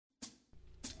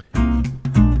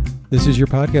This is your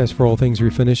podcast for all things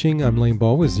refinishing. I'm Lane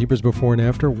Ball with Zebras Before and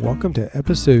After. Welcome to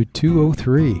episode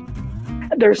 203.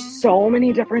 There's so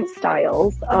many different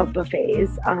styles of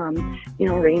buffets,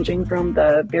 ranging from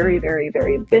the very, very,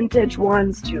 very vintage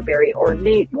ones to very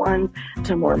ornate ones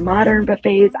to more modern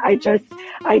buffets. I just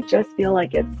feel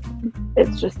like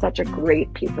it's just such a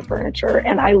great piece of furniture.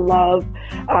 And I love,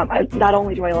 not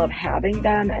only do I love having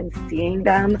them and seeing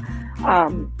them,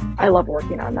 I love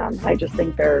working on them. I just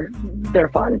think they're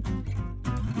fun.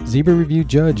 Zebra Review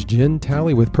judge Jen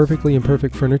Talley with Perfectly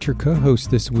Imperfect Furniture co-hosts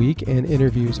this week and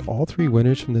interviews all three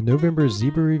winners from the November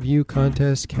Zebra Review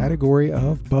contest category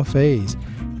of buffets.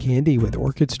 Candy with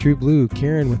Orchid's True Blue,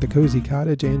 Karen with The Cozy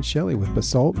Cottage, and Shelley with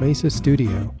Basalt Mesa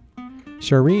Studio.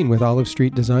 Charene with Olive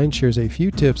Street Design shares a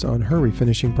few tips on her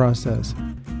refinishing process.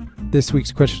 This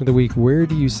week's question of the week, where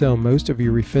do you sell most of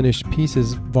your refinished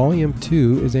pieces? Volume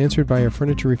 2 is answered by our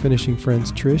furniture refinishing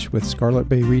friends Trish with Scarlet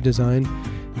Bay Redesign,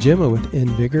 Gemma with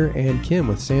Invigor, and Kim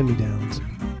with Sand-Me-Downs.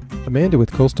 Amanda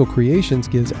with Coastal Creations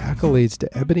gives accolades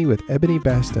to Ebony with Ebony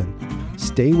Baston.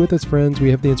 Stay with us, friends. We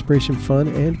have the inspiration, fun,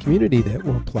 and community that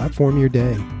will platform your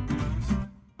day.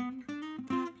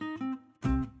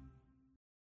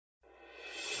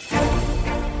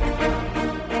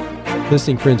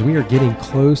 Listening friends, we are getting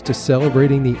close to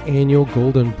celebrating the annual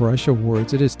Golden Brush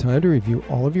Awards. It is time to review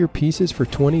all of your pieces for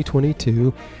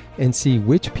 2022 and see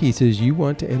which pieces you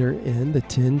want to enter in the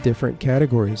 10 different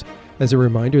categories. As a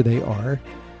reminder, they are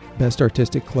Best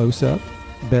Artistic Close-Up,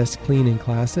 Best Clean and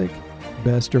Classic,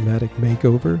 Best Dramatic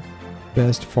Makeover,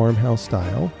 Best Farmhouse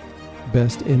Style,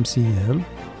 Best MCM,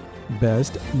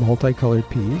 Best Multicolored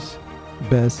Piece,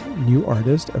 Best New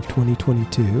Artist of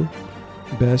 2022,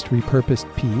 Best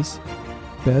Repurposed Piece,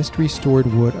 Best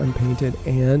Restored Wood Unpainted,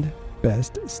 and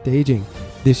Best Staging.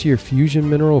 This year, Fusion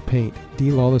Mineral Paint,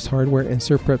 D Lawless Hardware, and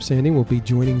Surprep Sanding will be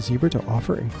joining Zebra to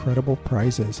offer incredible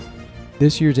prizes.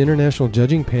 This year's international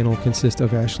judging panel consists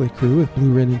of Ashley Crew with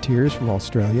Blue Wren and Tears from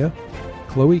Australia,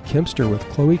 Chloe Kempster with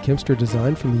Chloe Kempster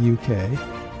Design from the UK,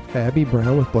 Fabi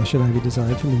Brown with Blush and Ivy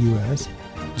Design from the US,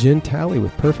 Jen Talley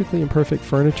with Perfectly Imperfect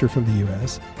Furniture from the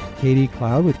US, Katie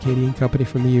Cloud with Katie & Company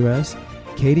from the US,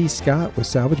 Katie Scott with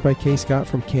Salvage by K. Scott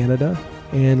from Canada,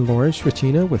 and Lauren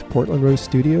Strachina with Portland Rose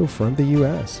Studio from the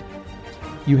U.S.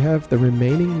 You have the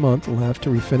remaining month left to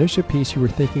refinish a piece you were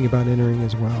thinking about entering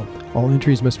as well. All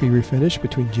entries must be refinished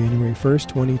between January 1st,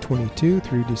 2022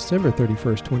 through December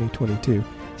 31st, 2022.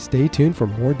 Stay tuned for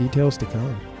more details to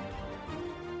come.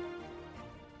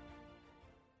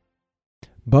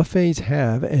 Buffets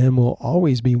have and will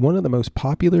always be one of the most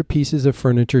popular pieces of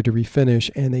furniture to refinish,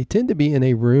 and they tend to be in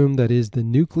a room that is the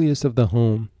nucleus of the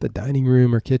home, the dining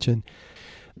room or kitchen.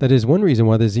 That is one reason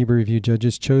why the Zebra Review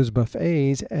judges chose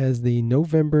buffets as the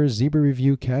November Zebra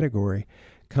Review category.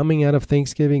 Coming out of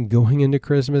Thanksgiving, going into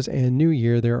Christmas and New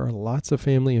Year, there are lots of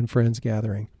family and friends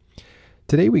gathering.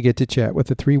 Today we get to chat with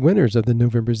the three winners of the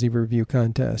November Zebra Review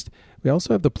contest. We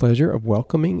also have the pleasure of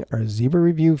welcoming our Zebra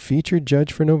Review featured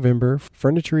judge for November,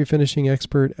 furniture refinishing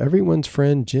expert, everyone's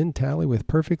friend, Jen Talley with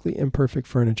Perfectly Imperfect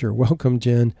Furniture. Welcome,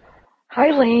 Jen. Hi,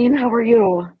 Lane. How are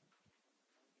you?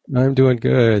 I'm doing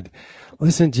good.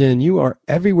 Listen, Jen, you are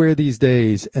everywhere these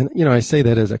days. And, I say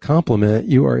that as a compliment.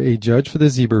 You are a judge for the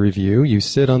Zebra Review. You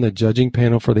sit on the judging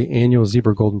panel for the annual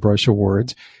Zebra Golden Brush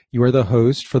Awards. You are the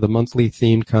host for the monthly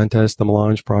themed contest, The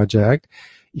Melange Project.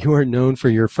 You are known for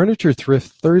your Furniture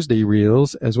Thrift Thursday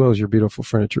reels, as well as your beautiful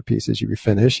furniture pieces you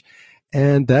refinish.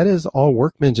 And that is all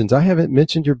work mentions. I haven't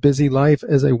mentioned your busy life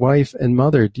as a wife and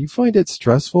mother. Do you find it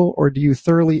stressful, or do you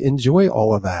thoroughly enjoy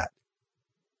all of that?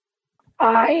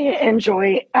 I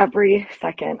enjoy every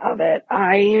second of it.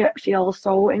 I feel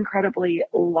so incredibly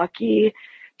lucky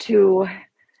to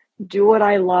do what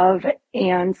I love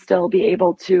and still be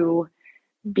able to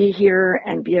be here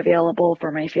and be available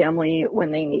for my family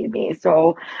when they need me.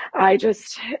 So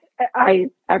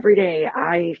every day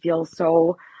I feel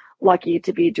so lucky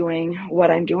to be doing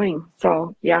what I'm doing.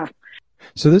 So, yeah.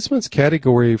 So this month's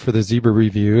category for the Zebra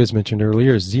Review, as mentioned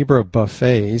earlier, is Zebra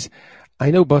Buffets. I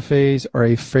know buffets are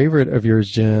a favorite of yours,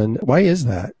 Jen. Why is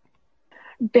that?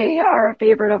 They are a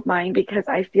favorite of mine because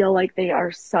I feel like they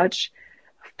are such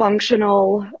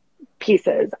functional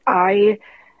pieces. I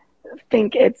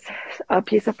think it's a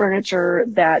piece of furniture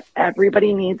that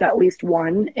everybody needs at least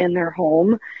one in their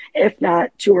home, if not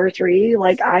two or three,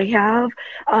 like I have,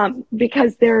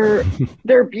 because they're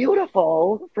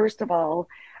beautiful, first of all.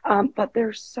 But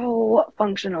they're so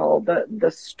functional.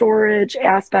 The storage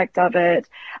aspect of it,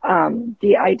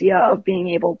 the idea of being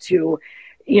able to,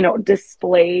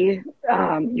 display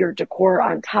your decor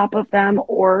on top of them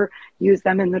or use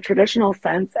them in the traditional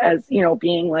sense as,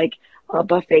 being like a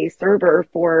buffet server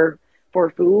for for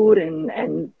food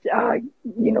and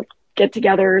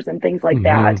get-togethers and things like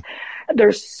that.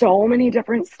 There's so many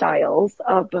different styles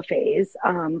of buffets,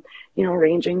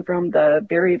 ranging from the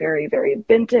very, very, very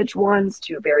vintage ones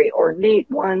to very ornate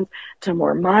ones to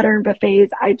more modern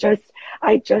buffets. I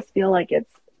just feel like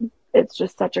it's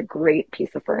just such a great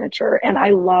piece of furniture. And I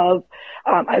love,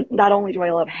 not only do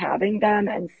I love having them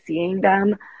and seeing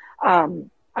them,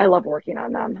 I love working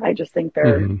on them. I just think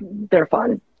they're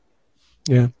fun.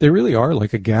 Yeah, they really are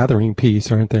like a gathering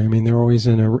piece, aren't they? I mean, they're always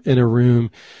in a room,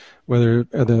 whether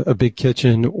a big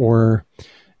kitchen or,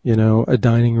 a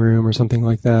dining room or something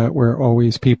like that, where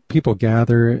always people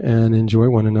gather and enjoy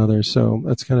one another. So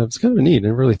it's kind of neat. I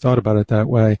never really thought about it that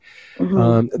way.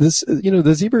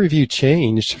 The Zebra Review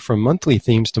changed from monthly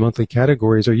themes to monthly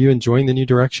categories. Are you enjoying the new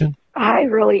direction? I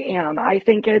really am. I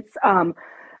think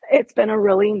it's been a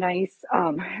really nice,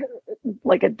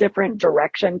 like a different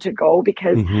direction to go,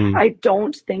 because I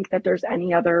don't think that there's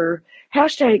any other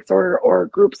hashtags or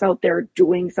groups out there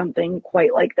doing something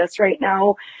quite like this right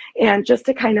now. And just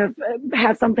to kind of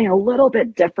have something a little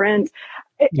bit different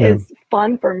is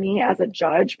fun for me as a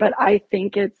judge, but I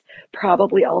think it's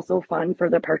probably also fun for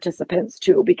the participants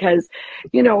too, because,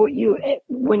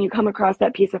 when you come across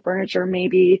that piece of furniture,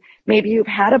 maybe you've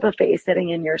had a buffet sitting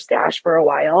in your stash for a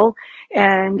while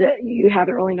and you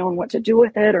haven't really known what to do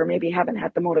with it, or maybe haven't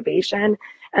had the motivation.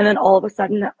 And then all of a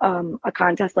sudden, a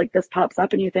contest like this pops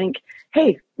up and you think,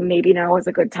 hey, maybe now is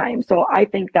a good time. So I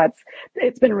think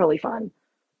it's been really fun.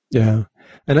 Yeah.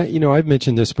 And I've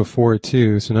mentioned this before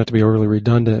too, so not to be overly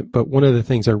redundant, but one of the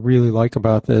things I really like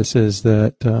about this is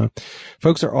that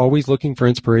folks are always looking for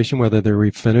inspiration, whether the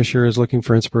refinisher is looking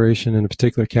for inspiration in a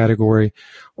particular category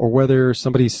or whether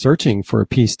somebody's searching for a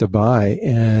piece to buy.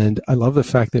 And I love the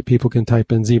fact that people can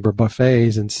type in Zebra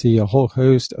buffets and see a whole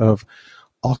host of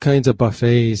all kinds of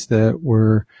buffets that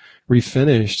were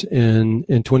refinished in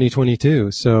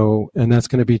 2022. So, and that's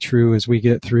going to be true as we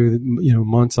get through,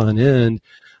 months on end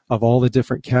of all the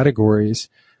different categories,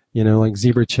 like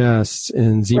zebra chests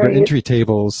and zebra entry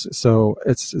tables. So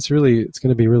it's going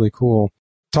to be really cool.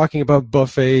 Talking about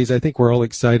buffets, I think we're all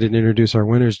excited to introduce our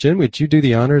winners. Jen, would you do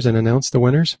the honors and announce the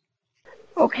winners?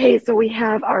 Okay, so we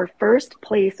have our first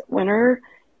place winner,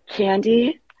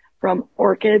 Candy from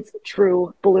Orchids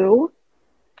True Blue.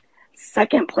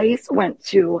 Second place went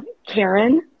to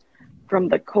Karen from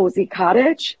the Cozy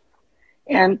Cottage.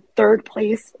 And third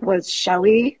place was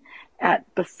Shelly at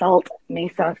Basalt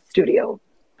Mesa Studio.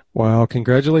 Wow,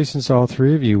 congratulations to all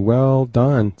three of you. Well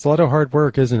done. It's a lot of hard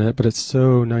work, isn't it? But it's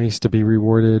so nice to be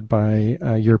rewarded by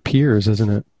your peers,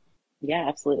 isn't it? Yeah,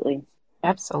 absolutely.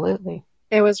 Absolutely.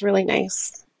 It was really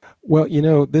nice. Well,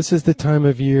 this is the time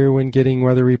of year when getting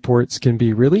weather reports can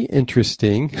be really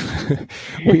interesting.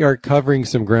 We are covering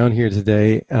some ground here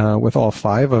today with all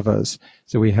five of us.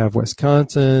 So we have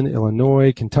Wisconsin,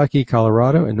 Illinois, Kentucky,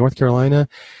 Colorado, and North Carolina.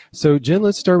 So Jen,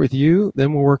 let's start with you.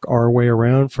 Then we'll work our way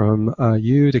around from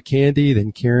you to Candy,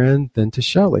 then Karen, then to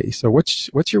Shelly. So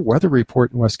what's your weather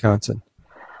report in Wisconsin?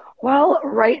 Well,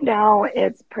 right now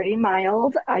it's pretty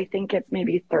mild. I think it's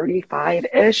maybe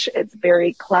 35-ish. It's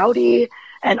very cloudy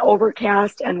and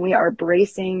overcast, and we are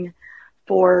bracing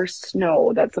for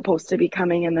snow that's supposed to be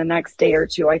coming in the next day or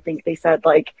two. I think they said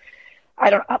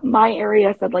my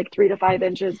area said 3 to 5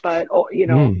 inches, but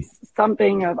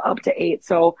something of up to 8.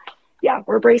 So yeah,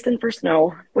 we're bracing for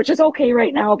snow, which is okay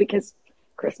right now because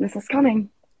Christmas is coming.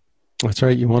 That's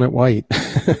right. You want it white.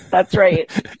 That's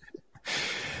right.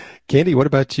 Candy, what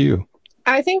about you?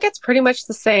 I think it's pretty much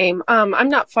the same. I'm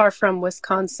not far from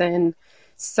Wisconsin,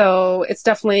 so it's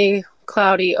definitely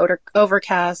cloudy,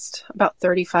 overcast, about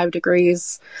 35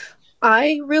 degrees.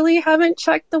 I really haven't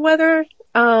checked the weather.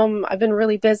 I've been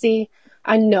really busy.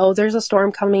 I know there's a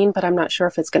storm coming, but I'm not sure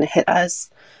if it's going to hit us.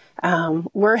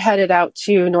 We're headed out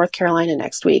to North Carolina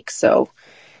next week. So,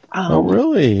 oh,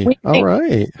 really? All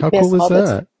right. How cool is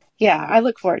that? Yeah, I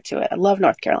look forward to it. I love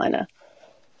North Carolina.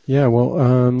 Yeah,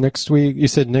 well, next week, you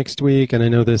said next week, and I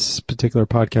know this particular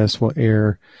podcast will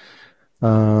air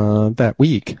that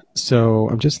week. So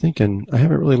I'm just thinking, I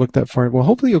haven't really looked that far. Well,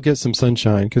 hopefully you'll get some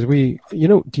sunshine because do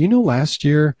you know last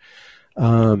year,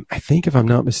 I think if I'm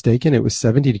not mistaken, it was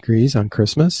 70 degrees on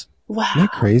Christmas. Wow. Isn't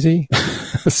that crazy?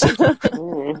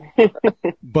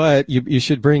 But you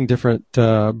should bring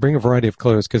bring a variety of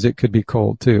clothes because it could be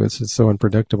cold too. It's so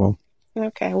unpredictable.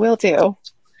 Okay, will do.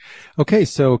 Okay,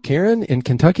 so Karen, in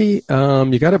Kentucky,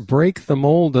 you got to break the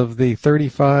mold of the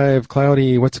 35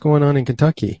 cloudy. What's going on in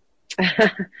Kentucky?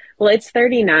 Well, it's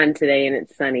 39 today and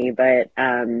it's sunny, but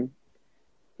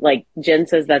like Jen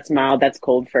says, that's mild. That's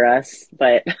cold for us,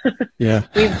 but yeah,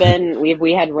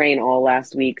 we had rain all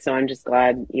last week, so I'm just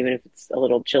glad, even if it's a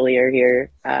little chillier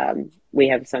here, we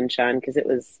have sunshine, because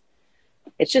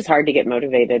it's just hard to get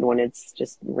motivated when it's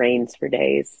just rains for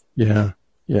days. Yeah.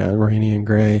 Yeah. Rainy and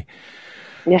gray.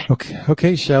 Yeah.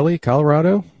 Okay. Shelley,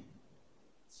 Colorado.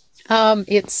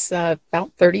 It's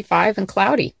about 35 and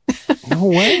cloudy. No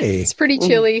way. It's pretty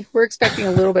chilly. We're expecting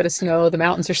a little bit of snow. The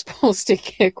mountains are supposed to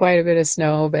get quite a bit of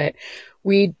snow, but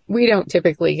we don't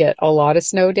typically get a lot of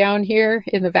snow down here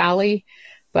in the valley.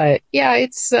 But yeah,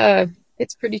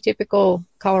 it's pretty typical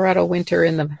Colorado winter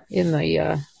in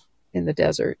the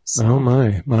desert. So. Oh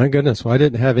my goodness. Well, I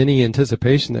didn't have any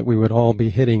anticipation that we would all be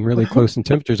hitting really close in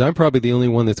temperatures. I'm probably the only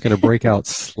one that's going to break out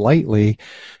slightly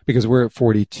because we're at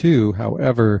 42.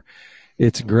 However,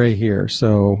 it's gray here.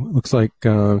 So looks like,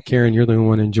 Karen, you're the only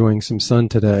one enjoying some sun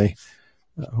today.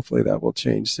 Hopefully that will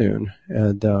change soon.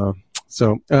 And,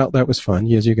 that was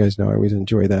fun. As you guys know, I always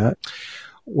enjoy that.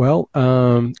 Well,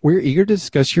 we're eager to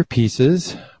discuss your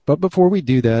pieces, but before we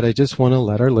do that, I just want to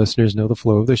let our listeners know the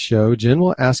flow of the show. Jen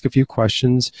will ask a few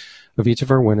questions of each of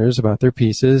our winners about their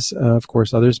pieces. Of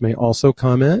course, others may also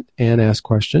comment and ask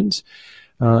questions.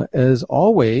 As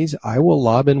always, I will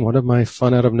lob in one of my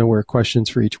fun out of nowhere questions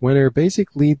for each winner.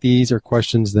 Basically, these are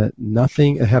questions that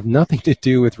have nothing to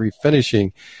do with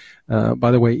refinishing.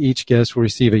 By the way, each guest will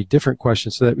receive a different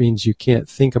question, so that means you can't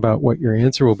think about what your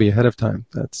answer will be ahead of time.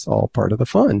 That's all part of the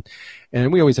fun.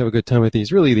 And we always have a good time with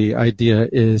these. Really, the idea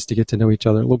is to get to know each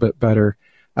other a little bit better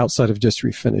outside of just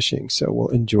refinishing. So we'll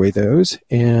enjoy those.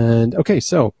 And okay,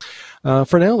 so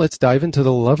for now, let's dive into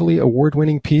the lovely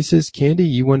award-winning pieces. Candy,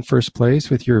 you won first place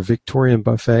with your Victorian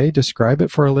buffet. Describe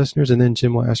it for our listeners, and then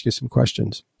Jim will ask you some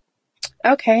questions.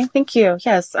 Okay, thank you.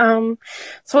 Yes. So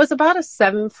it's about a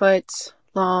 7-foot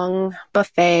long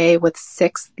buffet with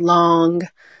 6 long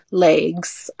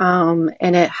legs. And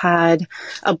it had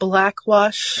a black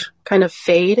wash kind of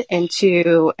fade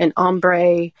into an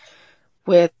ombre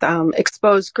with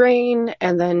exposed grain,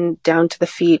 and then down to the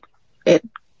feet, it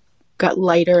got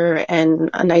lighter and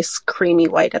a nice creamy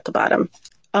white at the bottom.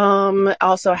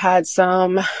 Also had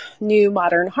some new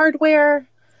modern hardware,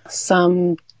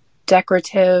 some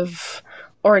decorative,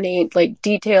 ornate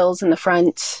details in the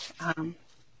front.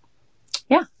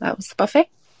 Yeah, that was the buffet.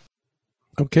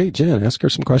 Okay, Jen, ask her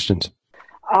some questions.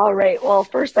 All right. Well,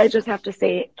 first I just have to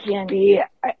say, Candy,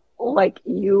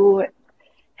 you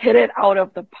hit it out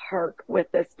of the park with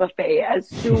this buffet. As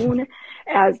soon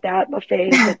as that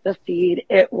buffet hit the feed,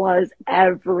 it was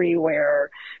everywhere.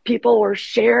 People were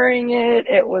sharing it.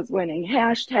 It was winning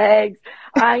hashtags.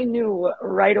 I knew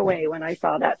right away when I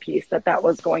saw that piece that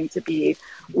was going to be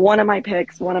one of my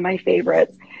picks, one of my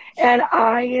favorites. And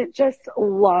I just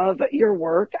love your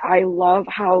work. I love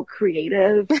how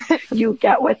creative you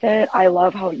get with it. I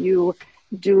love how you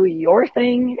do your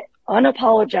thing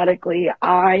unapologetically.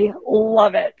 I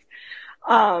love it.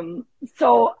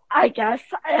 So I guess,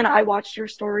 and I watched your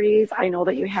stories. I know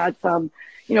that you had some,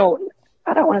 I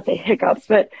don't want to say hiccups,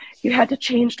 but you had to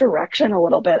change direction a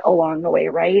little bit along the way,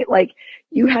 right? Like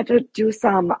you had to do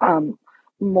some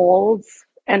molds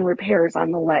and repairs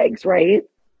on the legs, right?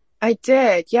 I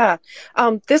did, yeah.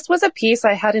 This was a piece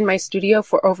I had in my studio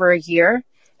for over a year.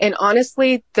 And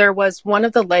honestly, there was one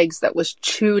of the legs that was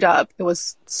chewed up. It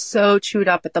was so chewed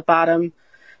up at the bottom.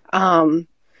 And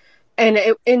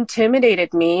it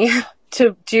intimidated me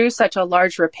to do such a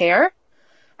large repair.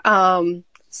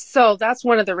 So that's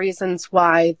one of the reasons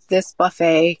why this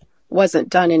buffet wasn't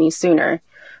done any sooner.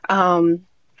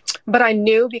 But I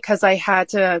knew, because I had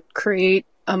to create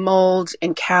a mold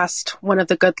and cast one of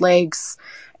the good legs,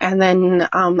 and then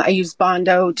I used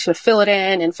Bondo to fill it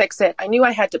in and fix it. I knew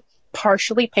I had to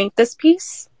partially paint this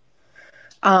piece.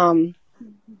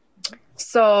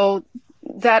 So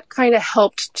that kind of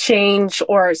helped change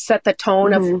or set the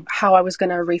tone of how I was going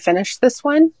to refinish this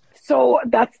one. So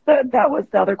that was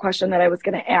the other question that I was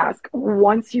going to ask.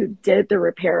 Once you did the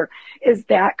repair, is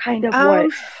that kind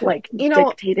of what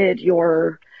dictated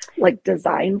your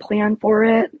design plan for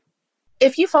it?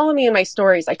 If you follow me in my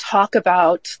stories, I talk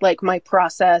about my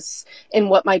process and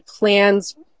what my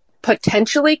plans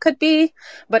potentially could be.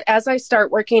 But as I start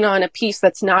working on a piece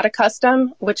that's not a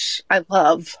custom, which I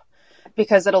love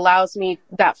because it allows me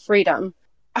that freedom,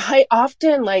 I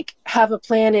often have a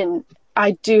plan and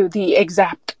I do the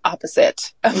exact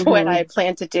opposite of what I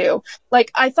plan to do.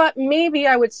 I thought maybe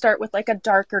I would start with a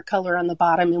darker color on the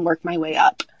bottom and work my way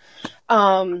up.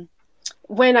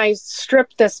 When I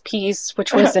stripped this piece,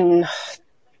 which was in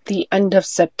the end of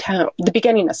September, the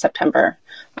beginning of September,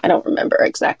 I don't remember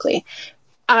exactly,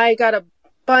 I got a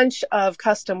bunch of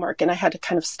custom work and I had to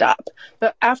kind of stop.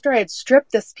 But after I had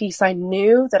stripped this piece, I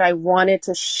knew that I wanted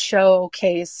to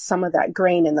showcase some of that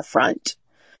grain in the front.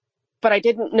 But I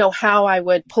didn't know how I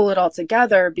would pull it all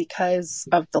together because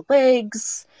of the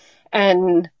legs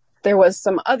And there was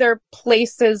some other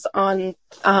places on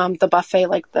the buffet,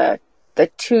 like the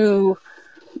two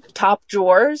top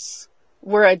drawers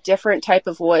were a different type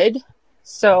of wood.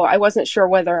 So I wasn't sure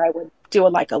whether I would do a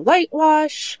light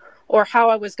wash or how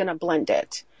I was going to blend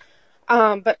it.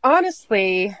 But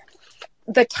honestly,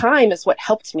 the time is what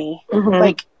helped me.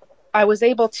 Like, I was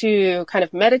able to kind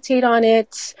of meditate on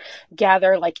it,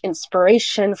 gather like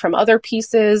inspiration from other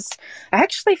pieces. I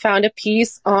actually found a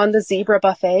piece on the zebra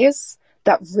buffets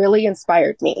that really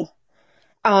inspired me.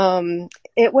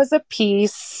 It was a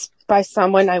piece by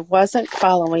someone I wasn't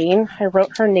following. I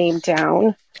wrote her name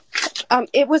down.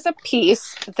 It was a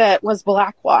piece that was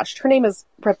blackwashed. Her name is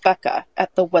Rebecca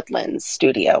at the Woodlands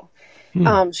Studio.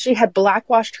 She had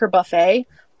blackwashed her buffet,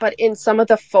 but in some of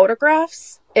the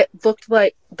photographs, it looked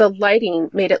like the lighting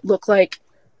made it look like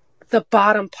the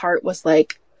bottom part was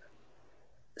like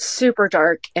super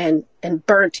dark and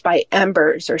burnt by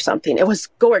embers or something. It was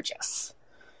gorgeous.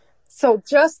 So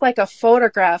just like a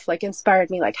photograph like inspired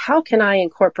me, like how can I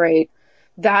incorporate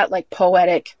that like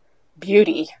poetic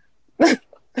beauty?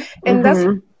 And that's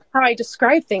how I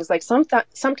describe things. Like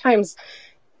sometimes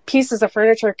pieces of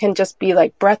furniture can just be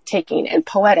like breathtaking and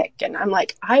poetic. And I'm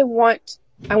like, I want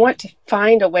to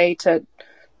find a way to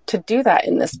do that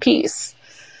in this piece.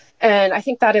 And I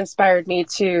think that inspired me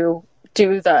to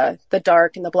do the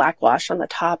dark and the black wash on the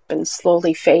top and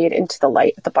slowly fade into the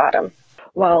light at the bottom.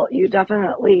 Well, you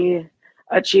definitely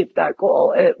achieved that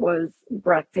goal. It was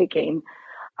breathtaking.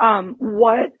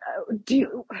 What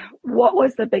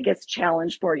was the biggest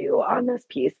challenge for you on this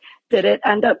piece? Did it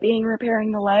end up being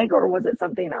repairing the leg, or was it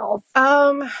something else?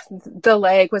 The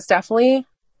leg was definitely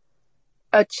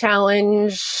a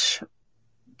challenge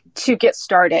to get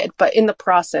started, but in the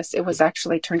process, it was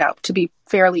actually turned out to be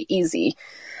fairly easy.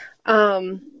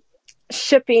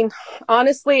 Shipping,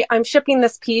 honestly, I'm shipping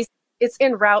this piece. It's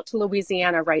en route to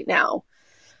Louisiana right now.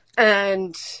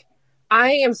 And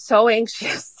I am so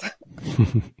anxious.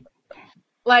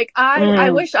 Like, I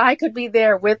wish I could be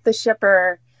there with the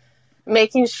shipper,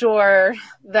 making sure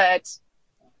that,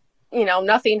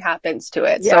 nothing happens to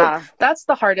it. Yeah. So that's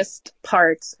the hardest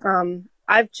part.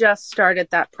 I've just started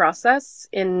that process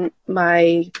in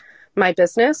my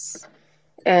business.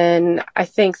 And I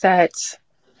think that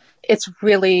it's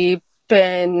really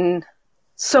been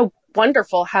so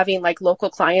wonderful having like local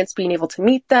clients, being able to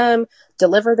meet them,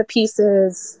 deliver the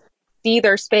pieces, see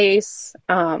their space.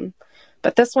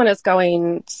 But this one is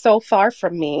going so far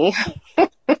from me.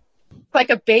 Like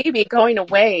a baby going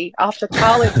away off to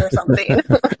college or something.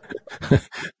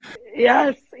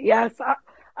 Yes.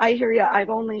 I hear you. I've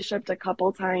only shipped a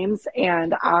couple times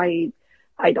and I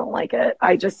don't like it.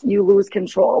 You lose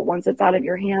control. Once it's out of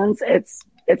your hands, it's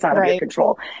out of your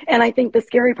control. And I think the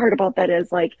scary part about that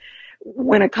is like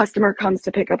when a customer comes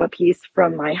to pick up a piece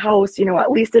from my house,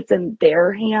 at least it's in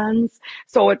their hands.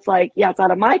 So it's like, yeah, it's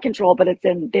out of my control, but it's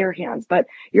in their hands, but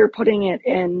you're putting it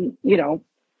in,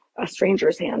 a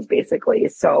stranger's hands basically.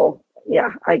 So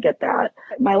yeah, I get that.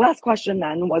 My last question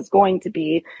then was going to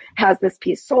be, has this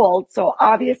piece sold? So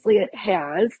obviously it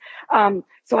has.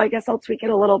 So I guess I'll tweak it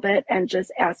a little bit and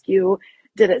just ask you,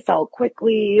 did it sell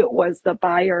quickly? Was the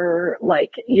buyer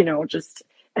like, just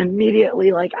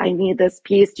immediately like, I need this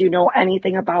piece? Do you know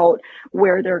anything about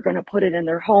where they're going to put it in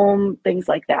their home? Things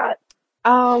like that.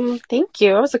 Thank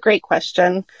you. It was a great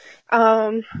question.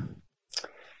 I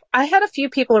had a few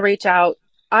people reach out.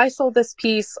 I sold this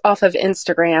piece off of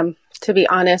Instagram, to be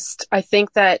honest. I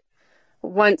think that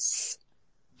once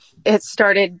it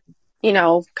started,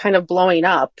 kind of blowing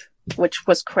up, which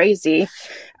was crazy,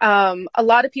 a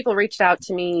lot of people reached out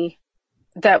to me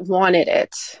that wanted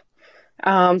it.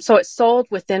 So it sold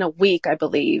within a week, I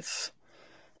believe.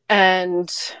 And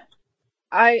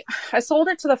I sold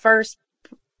it to the first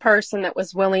person that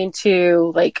was willing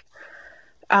to like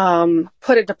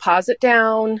put a deposit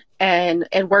down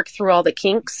and work through all the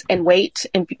kinks and wait,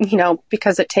 and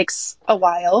because it takes a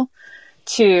while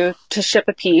to ship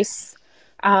a piece.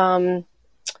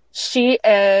 She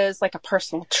is like a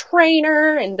personal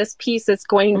trainer, and this piece is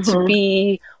going to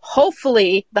be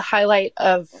hopefully the highlight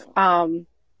of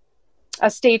a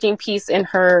staging piece in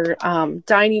her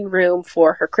dining room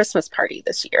for her Christmas party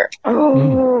this year.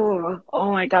 Oh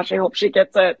my gosh, I hope she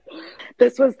gets it.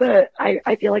 This was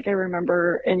I feel like I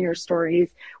remember in your stories,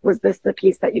 was this the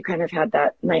piece that you kind of had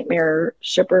that nightmare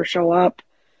shipper show up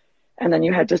and then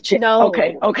you had to No.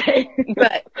 Okay.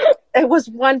 But it was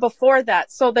one before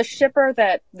that. So the shipper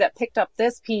that picked up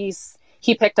this piece,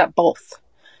 he picked up both.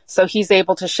 So he's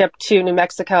able to ship to New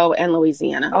Mexico and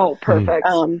Louisiana. Oh, perfect.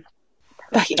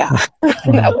 But yeah,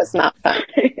 that was not fun.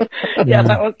 Yeah,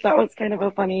 that was kind of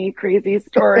a funny, crazy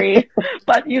story,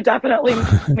 but you definitely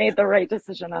made the right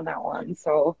decision on that one.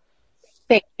 So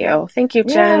Thank you. Thank you,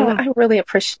 Jen. yeah. I really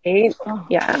appreciate. Oh,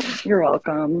 Yeah. you're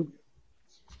welcome.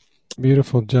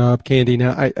 Beautiful job, Candy.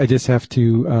 Now, I just have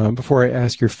to, before I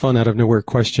ask your fun out of nowhere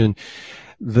question,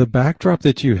 the backdrop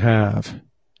that you have,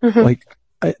 Mhm. like,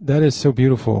 that is so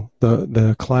beautiful.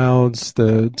 The clouds,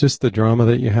 just the drama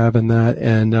that you have in that.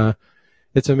 And,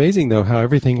 it's amazing though how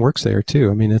everything works there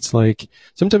too. I mean, it's like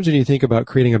sometimes when you think about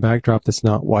creating a backdrop that's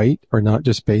not white or not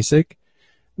just basic,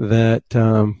 that,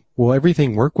 will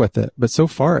everything work with it? But so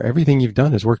far, everything you've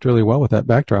done has worked really well with that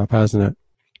backdrop, hasn't it?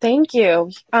 Thank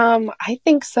you. I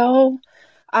think so.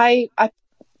 I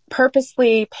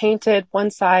purposely painted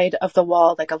one side of the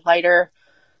wall like a lighter,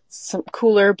 some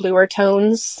cooler, bluer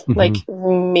tones. Mhm. Like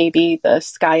maybe the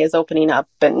sky is opening up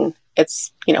and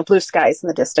it's, blue skies in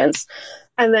the distance.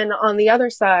 And then on the other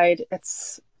side,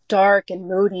 it's dark and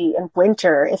moody and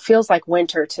winter. It feels like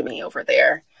winter to me over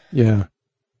there. Yeah.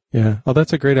 Yeah. Oh,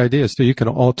 that's a great idea. So you can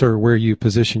alter where you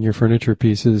position your furniture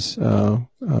pieces,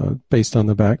 based on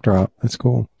the backdrop. That's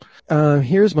cool.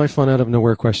 Here's my fun out of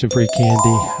nowhere question for you,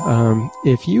 Candy.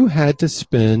 If you had to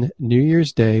spend New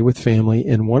Year's Day with family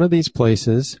in one of these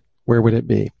places, where would it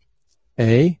be?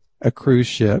 A cruise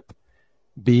ship.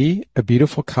 B, a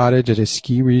beautiful cottage at a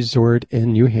ski resort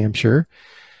in New Hampshire.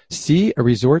 C, a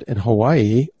resort in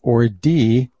Hawaii. Or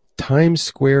D, Times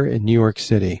Square in New York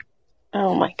City.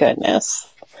 Oh my goodness.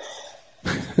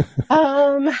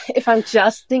 If I'm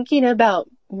just thinking about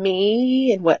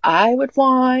me and what I would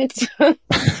want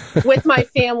with my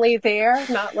family there,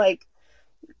 not like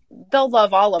they'll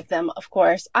love all of them, of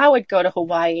course. I would go to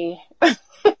Hawaii.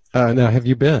 Now, have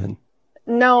you been?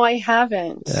 No, I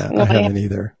haven't. Yeah, No, I haven't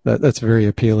either. That's very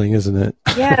appealing, isn't it?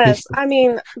 Yes. I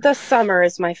mean, the summer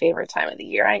is my favorite time of the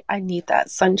year. I need that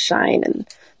sunshine and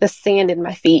the sand in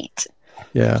my feet.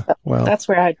 Yeah. Well, That's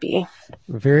where I'd be.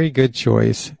 very good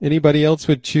choice. Anybody else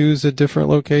would choose a different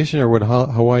location, or would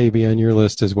Hawaii be on your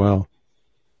list as well?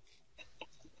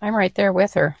 I'm right there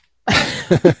with her.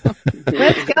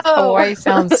 Let's go. Hawaii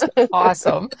sounds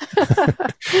awesome.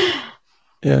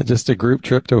 Yeah, just a group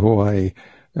trip to Hawaii.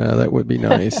 That would be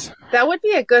nice. That would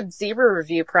be a good zebra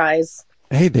review prize.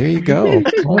 Hey, there you go.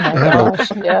 Oh my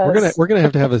gosh, yes. We're gonna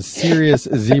have to have a serious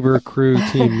Zebra Crew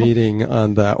team meeting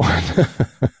on that one.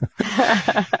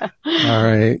 All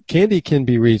right, Candy can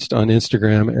be reached on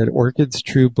Instagram at Orchids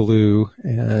True Blue,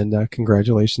 and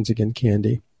congratulations again,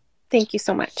 Candy. Thank you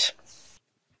so much.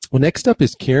 Well, next up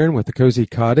is Karen with the Cozy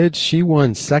Cottage. She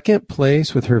won second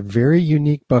place with her very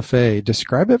unique buffet.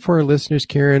 Describe it for our listeners,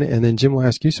 Karen, and then Jim will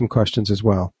ask you some questions as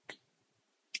well.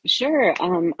 Sure.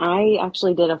 I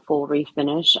actually did a full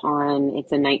refinish on,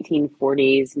 it's a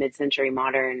 1940s mid-century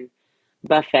modern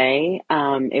buffet.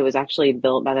 It was actually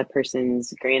built by the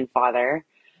person's grandfather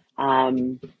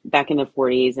back in the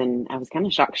 40s, and I was kind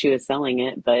of shocked she was selling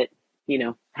it, but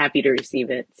happy to receive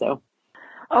it. So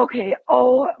Okay.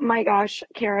 Oh my gosh,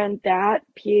 Karen, that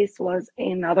piece was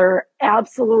another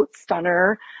absolute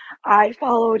stunner. I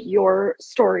followed your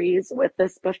stories with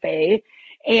this buffet,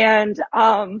 and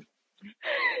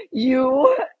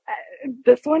you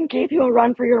this one gave you a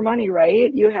run for your money,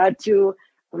 right? You had to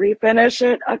refinish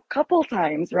it a couple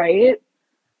times, right?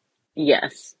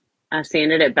 yes, I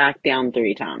sanded it back down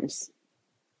 3 times.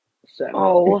 So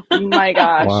Oh my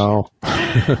gosh. Wow.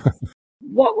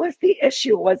 What was the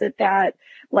issue? Was it that,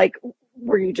 like,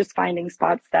 were you just finding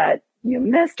spots that you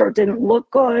missed or didn't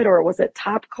look good, or was it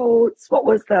top coats? What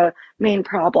was the main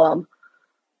problem?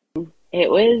 it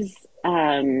was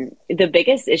the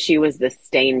biggest issue was the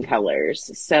stain colors.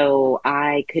 So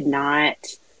I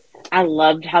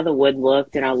loved how the wood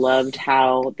looked and I loved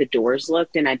how the doors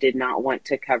looked, and I did not want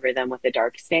to cover them with a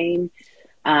dark stain.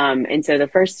 And so the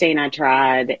first stain I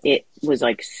tried, it was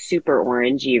like super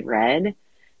orangey red,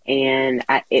 and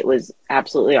it was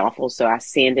absolutely awful. So I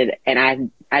sanded, and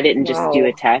I didn't just do a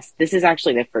Wow. test. This is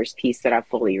actually the first piece that I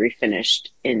fully refinished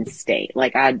in stain.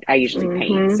 Like I usually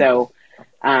paint. So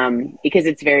because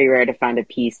it's very rare to find a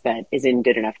piece that is in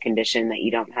good enough condition that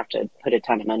you don't have to put a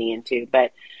ton of money into.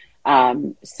 But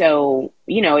so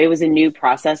it was a new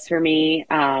process for me.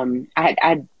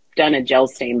 I'd done a gel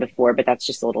stain before, but that's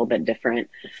just a little bit different.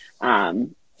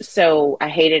 So I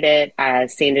hated it. I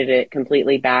sanded it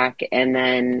completely back, and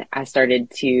then I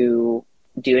started to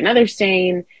do another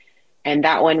stain, and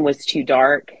that one was too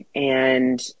dark.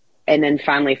 And then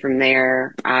finally from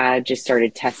there, I just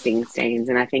started testing stains,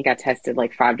 and I think I tested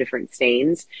like 5 different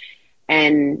stains.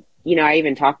 And, I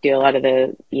even talked to a lot of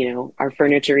the, our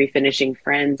furniture refinishing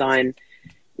friends on,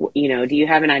 do you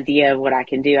have an idea of what I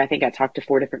can do? I think I talked to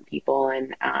 4 different people,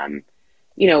 and,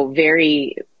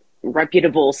 very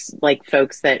reputable, like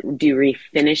folks that do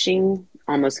refinishing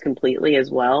almost completely as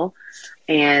well.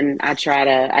 And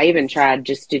I even tried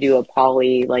just to do a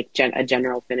poly, like a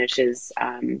general finishes.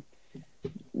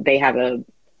 They have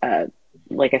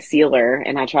like a sealer,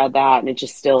 and I tried that, and it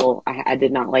just still, I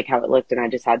did not like how it looked, and I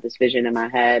just had this vision in my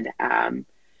head.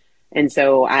 And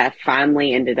so I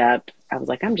finally ended up, I was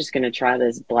like, I'm just going to try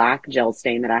this black gel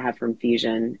stain that I have from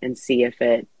Fusion and see if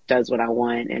it does what I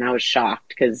want. And I was shocked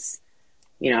because,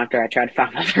 after I tried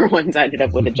 5 other ones, I ended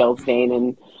up with a gel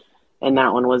stain, and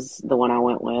that one was the one I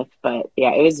went with. But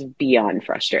yeah, it was beyond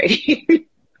frustrating.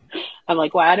 I'm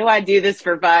like, why do I do this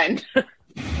for fun?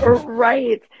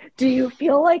 Right. Do you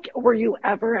feel like, were you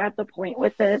ever at the point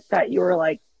with it that you were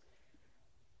like,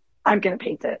 I'm going to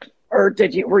paint it? Or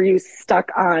were you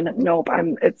stuck on, nope,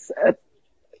 it's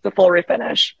a full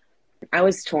refinish? I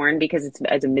was torn because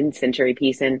it's a mid-century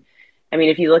piece. And I mean,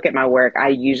 if you look at my work, I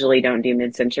usually don't do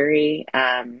mid-century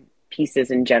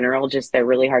pieces in general, just they're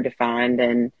really hard to find.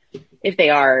 And if they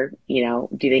are, do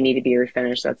they need to be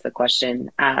refinished? That's the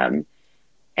question. And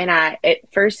at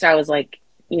first I was like,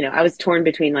 I was torn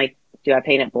between like, do I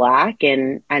paint it black?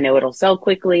 And I know it'll sell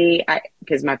quickly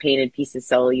because my painted pieces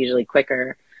sell usually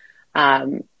quicker.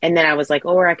 And then I was like,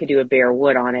 or I could do a bare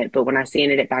wood on it. But when I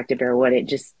sanded it back to bare wood, it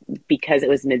just, because it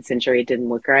was mid-century, it didn't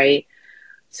look right.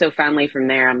 So finally from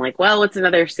there, I'm like, well, it's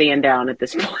another sand down at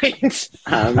this point.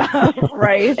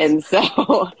 Right. And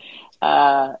so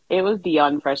it was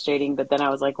beyond frustrating. But then I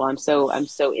was like, well, I'm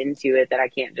so into it that I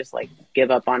can't just like give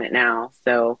up on it now.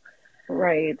 So.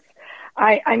 Right.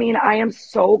 I mean, I am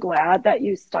so glad that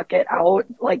you stuck it out,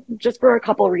 like just for a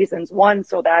couple of reasons. One,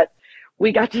 so that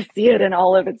we got to see it in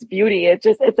all of its beauty.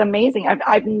 It's amazing.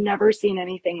 I've never seen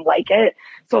anything like it.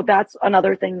 So that's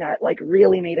another thing that like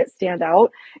really made it stand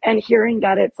out. And hearing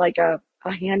that it's like a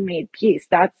handmade piece,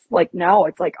 that's like, now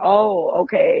it's like, oh,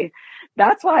 okay.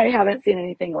 That's why I haven't seen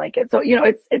anything like it. So,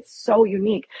 it's so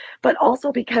unique, but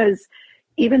also because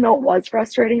even though it was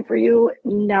frustrating for you,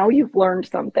 now you've learned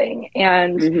something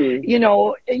and,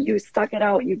 you stuck it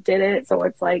out, you did it. So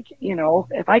it's like,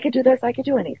 if I could do this, I could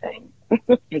do anything.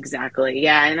 Exactly.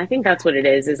 Yeah. And I think that's what it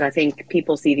is I think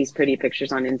people see these pretty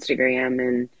pictures on Instagram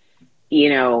and,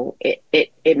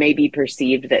 it may be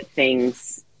perceived that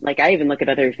things, like I even look at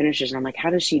other finishers and I'm like, how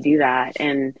does she do that?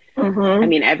 And I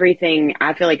mean,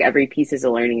 I feel like every piece is a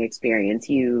learning experience.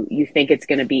 You think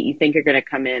you think you're going to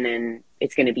come in and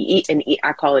it's going to be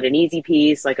I call it an easy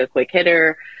piece, like a quick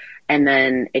hitter. And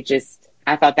then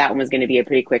I thought that one was going to be a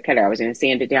pretty quick hitter. I was going to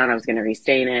sand it down. I was going to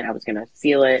restain it. I was going to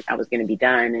seal it. I was going to be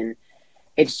done. And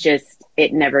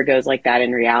it never goes like that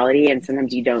in reality. And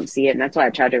sometimes you don't see it. And that's why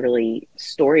I tried to really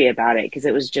story about it. Cause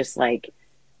it was just like,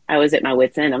 I was at my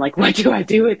wit's end. I'm like, what do I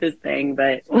do with this thing?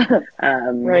 But,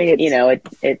 right.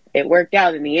 It worked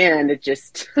out in the end. It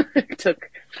just took,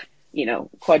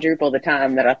 quadruple the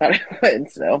time that I thought it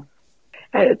would. So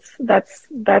that's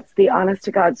the honest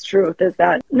to God's truth, is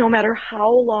that no matter how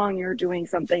long you're doing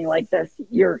something like this,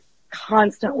 you're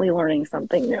constantly learning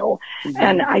something new.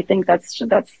 And I think that's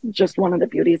just one of the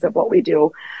beauties of what we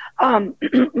do.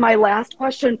 My last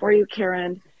question for you,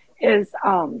 Karen, is,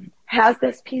 has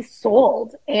this piece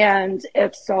sold? And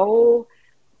if so,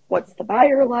 what's the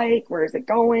buyer like? Where is it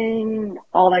going?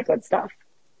 All that good stuff.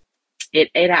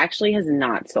 It actually has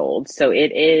not sold. So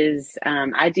it is,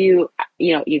 I do,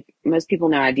 most people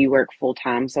know I do work full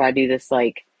time. So I do this,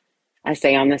 like I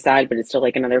say on the side, but it's still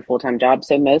like another full-time job.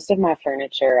 So most of my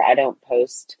furniture, I don't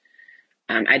post,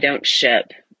 I don't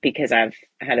ship because I've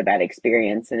had a bad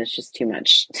experience and it's just too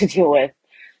much to deal with.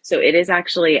 So it is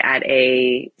actually at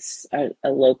a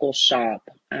local shop,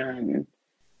 and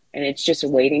it's just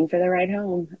waiting for the ride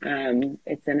home.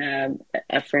 It's in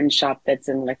a friend's shop that's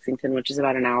in Lexington, which is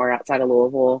about an hour outside of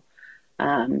Louisville,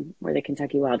 where the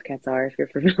Kentucky Wildcats are, if you're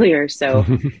familiar. So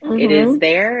it is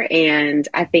there. And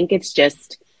I think it's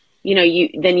just,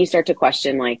 then you start to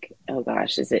question like, oh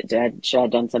gosh, should I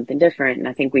have done something different? And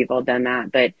I think we've all done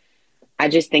that, but I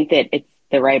just think that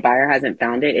the right buyer hasn't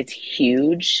found it. It's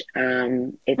huge.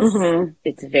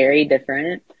 It's very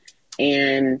different.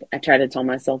 And I try to tell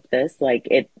myself this, like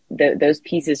those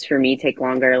pieces for me take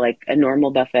longer, like a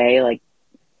normal buffet, like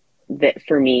that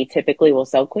for me typically will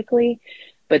sell quickly,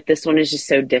 but this one is just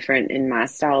so different in my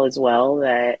style as well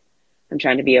that I'm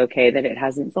trying to be okay that it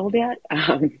hasn't sold yet.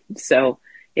 So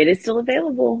it is still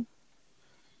available.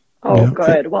 Oh, yeah.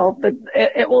 Good. Well,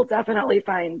 it will definitely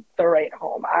find the right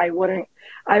home. I wouldn't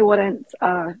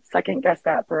second guess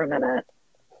that for a minute.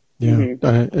 Yeah,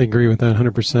 I agree with that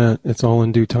 100%. It's all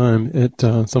in due time.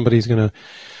 Somebody's going to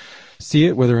see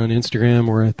it, whether on Instagram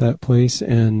or at that place,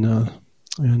 and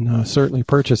and certainly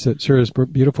purchase it. Sure is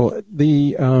beautiful.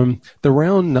 The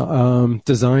round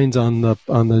designs on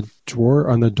the drawer,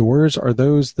 on the doors, are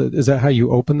those is that how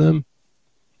you open them?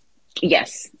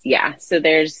 Yes. Yeah. So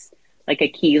there's like a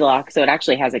key lock. So it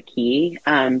actually has a key.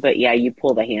 But yeah, you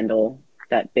pull the handle,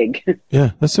 that big.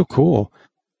 Yeah, that's so cool.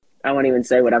 I won't even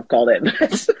say what I've called it.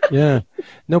 But Yeah.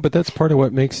 No, but that's part of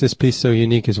what makes this piece so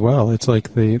unique as well. It's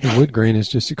like the wood grain is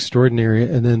just extraordinary.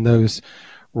 And then those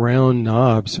round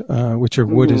knobs, which are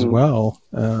wood as well,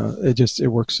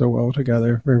 it works so well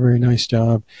together. Very, very nice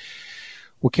job.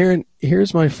 Well, Karen,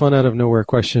 here's my fun out of nowhere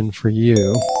question for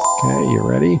you. Okay, you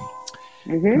ready?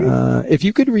 If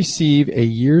you could receive a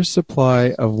year's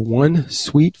supply of one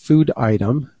sweet food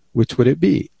item, which would it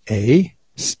be? A,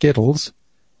 Skittles,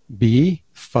 B,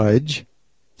 fudge,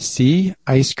 C,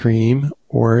 ice cream,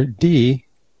 or D,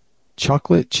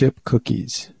 chocolate chip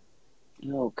cookies?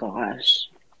 oh gosh,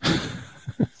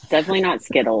 definitely not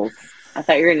Skittles. I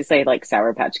thought you were going to say like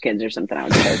Sour Patch Kids or something. I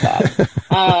would say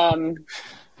that.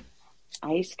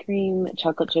 Ice cream,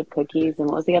 chocolate chip cookies, and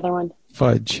what was the other one?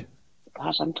 Fudge.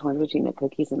 Gosh, I'm torn between the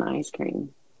cookies and the ice cream.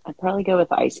 I'd probably go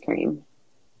with ice cream.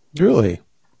 Really?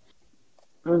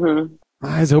 Mm-hmm.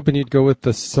 I was hoping you'd go with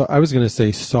I was going to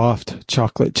say soft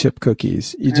chocolate chip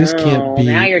cookies. You just can't beat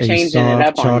now you're a changing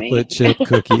it soft up on me. chocolate chip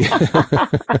cookie.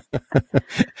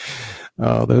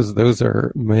 Oh, those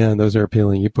are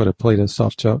appealing. You put a plate of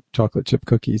soft chocolate chip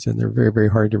cookies, and they're very, very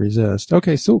hard to resist.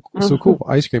 Okay, so cool.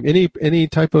 Ice cream. Any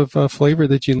type of flavor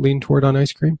that you lean toward on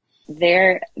ice cream?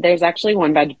 There's actually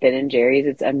one by Ben & Jerry's.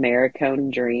 It's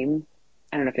Americone Dream.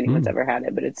 I don't know if anyone's ever had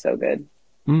it, but it's so good.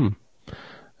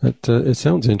 It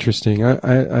sounds interesting.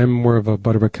 I'm more of a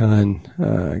butter pecan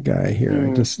guy here.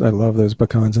 I love those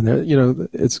pecans in there. You know,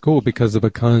 it's cool because the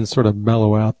pecans sort of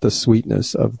mellow out the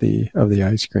sweetness of the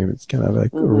ice cream. It's kind of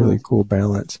like a really cool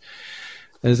balance.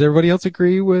 Does everybody else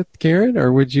agree with Karen,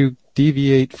 or would you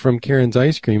deviate from Karen's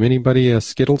ice cream? Anybody a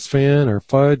Skittles fan, or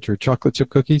fudge, or chocolate chip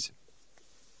cookies?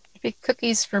 Big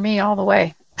cookies for me all the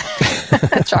way.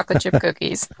 Chocolate chip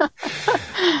cookies.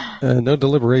 No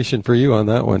deliberation for you on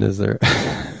that one, is there?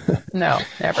 No,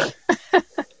 never.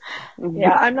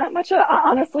 Yeah, I'm not much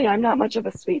of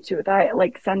a sweet tooth.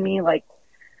 Send me like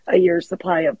a year's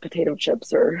supply of potato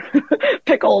chips or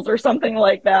pickles or something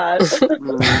like that.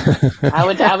 I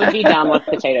would be down with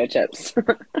potato chips.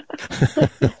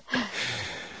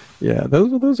 Yeah,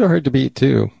 those are hard to beat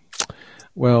too.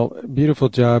 Well, beautiful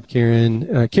job,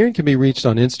 Karen. Karen can be reached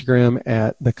on Instagram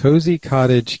at The Cozy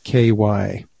Cottage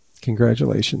KY.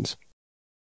 Congratulations.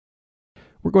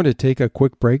 We're going to take a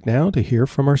quick break now to hear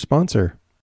from our sponsor.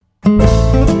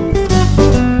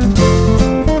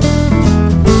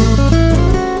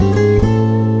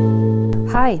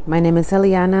 Hi, my name is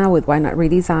Eliana with Why Not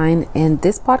Redesign, and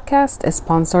this podcast is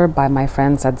sponsored by my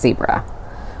friends at Zebra.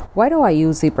 Why do I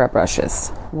use Zebra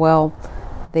brushes? Well,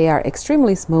 they are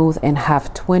extremely smooth and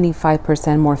have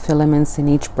 25% more filaments in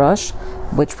each brush,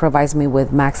 which provides me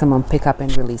with maximum pickup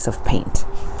and release of paint.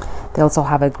 They also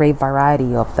have a great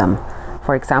variety of them.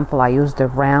 For example, I use the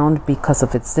round because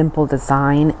of its simple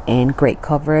design and great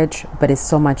coverage, but it's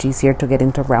so much easier to get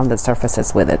into rounded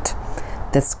surfaces with it.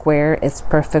 The square is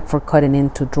perfect for cutting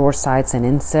into drawer sides and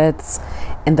insets,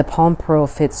 and the Palm Pro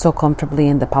fits so comfortably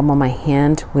in the palm of my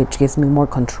hand, which gives me more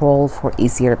control for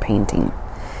easier painting.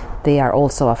 They are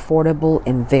also affordable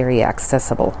and very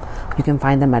accessible. You can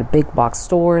find them at big box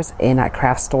stores and at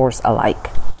craft stores alike.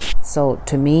 So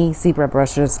to me, Zebra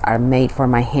brushes are made for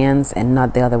my hands and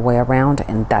not the other way around,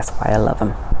 and that's why I love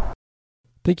them.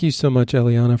 Thank you so much,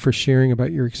 Eliana, for sharing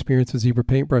about your experience with Zebra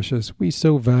paintbrushes. We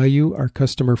so value our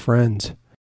customer friends.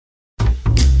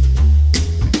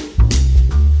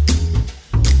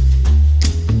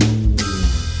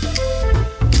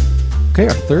 Okay,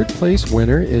 our third place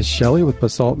winner is Shelly with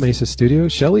Basalt Mesa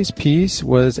Studios. Shelly's piece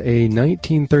was a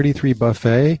 1933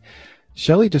 buffet.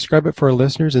 Shelly, describe it for our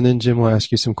listeners, and then Jim will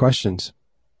ask you some questions.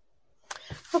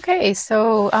 Okay,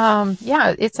 so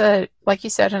it's like you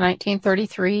said, a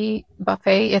 1933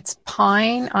 buffet. It's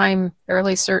pine. I'm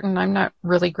fairly certain. I'm not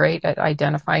really great at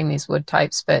identifying these wood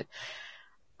types, but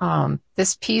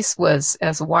this piece was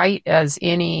as white as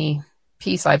any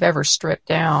piece I've ever stripped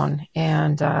down,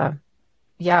 and it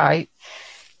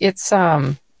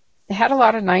had a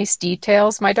lot of nice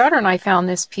details. My daughter and I found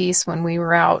this piece when we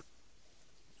were out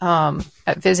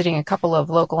at visiting a couple of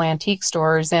local antique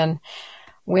stores, and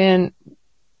when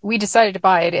we decided to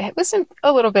buy it, it was in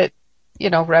a little bit,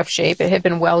 rough shape. It had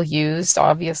been well used.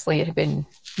 Obviously, it had been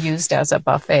used as a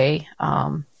buffet.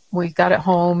 We got it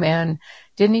home and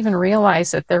didn't even realize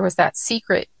that there was that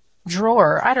secret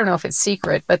drawer. I don't know if it's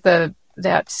secret, but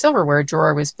that silverware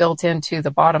drawer was built into the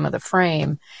bottom of the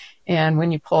frame. And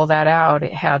when you pull that out,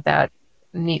 it had that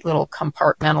neat little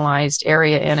compartmentalized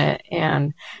area in it.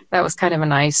 And that was kind of a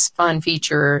nice, fun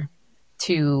feature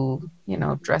to,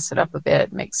 dress it up a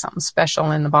bit, make something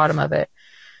special in the bottom of it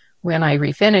when I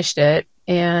refinished it.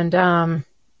 And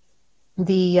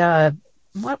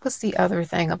what was the other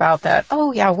thing about that?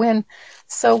 Oh, yeah, when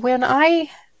I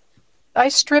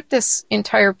stripped this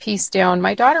entire piece down,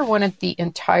 my daughter wanted the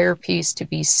entire piece to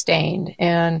be stained.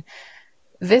 And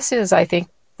this is, I think,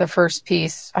 the first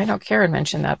piece, I know Karen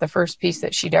mentioned that, the first piece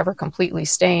that she'd ever completely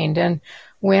stained. And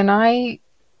when I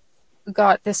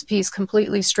got this piece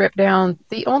completely stripped down,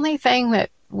 the only thing that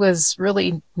was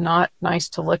really not nice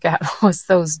to look at was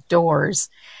those doors.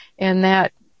 And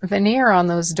that veneer on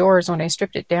those doors, when I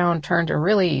stripped it down, turned a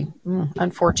really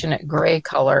unfortunate gray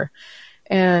color.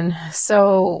 And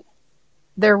so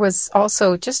there was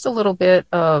also just a little bit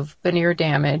of veneer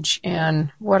damage.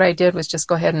 And what I did was just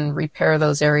go ahead and repair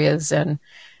those areas. And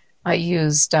I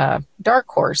used Dark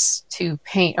Horse to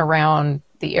paint around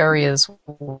the areas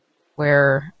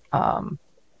where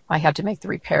I had to make the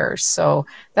repairs. So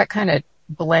that kind of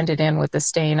blended in with the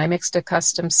stain. I mixed a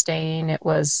custom stain. It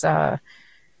was,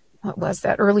 what was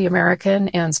that, Early American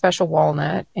and Special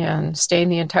Walnut, and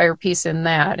stained the entire piece in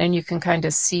that. And you can kind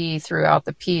of see throughout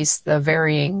the piece the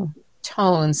varying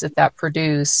tones that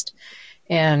produced.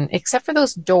 And except for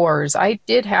those doors, I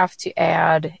did have to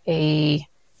add a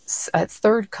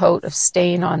third coat of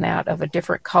stain on that of a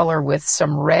different color with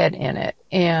some red in it.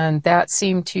 And that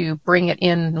seemed to bring it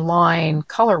in line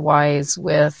color-wise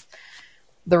with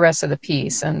the rest of the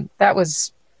piece. And that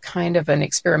was kind of an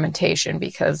experimentation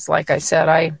because, like I said,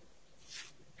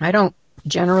 I don't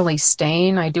generally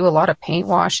stain. I do a lot of paint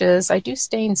washes. I do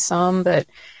stain some, but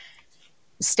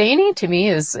staining to me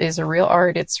is a real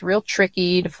art. It's real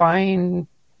tricky to find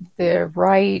the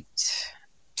right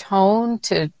tone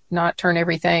to not turn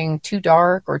everything too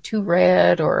dark or too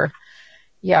red, or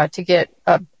to get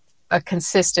a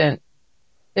consistent,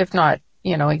 if not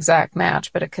exact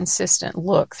match, but a consistent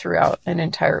look throughout an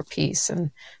entire piece.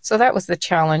 And so that was the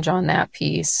challenge on that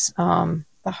piece. The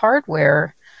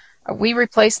hardware, we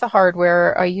replaced the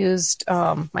hardware. I used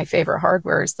my favorite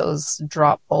hardware is those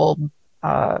drop bulb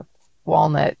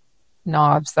walnut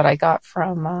knobs that I got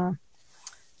from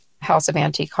House of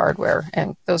Antique Hardware,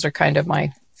 and those are kind of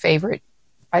my favorite.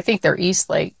 I think they're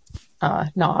Eastlake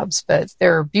knobs, but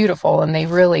they're beautiful, and they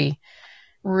really,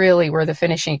 really were the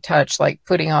finishing touch, like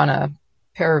putting on a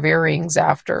pair of earrings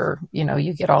after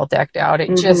you get all decked out.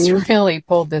 It just really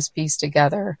pulled this piece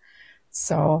together.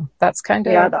 So that's kind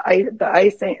of the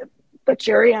icing, the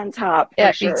cherry on top.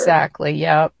 For sure. Exactly.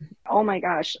 Yep. Oh my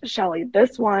gosh, Shelly,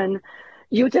 this one.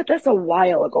 You did this a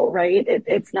while ago, right?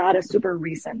 It's not a super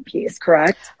recent piece,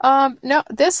 correct? No,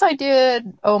 this I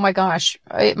did, oh my gosh,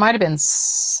 it might have been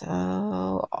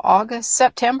August,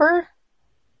 September,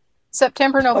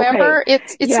 November. Okay.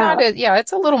 It's not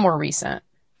it's a little more recent.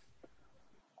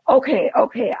 Okay.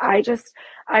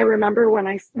 I remember when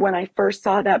I first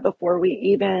saw that before we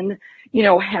even,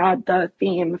 had the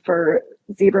theme for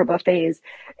Zebra Buffets,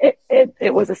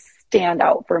 it was a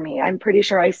standout for me. I'm pretty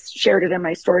sure I shared it in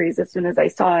my stories as soon as I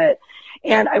saw it.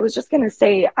 And I was just going to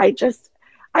say, I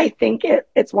think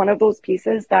it's one of those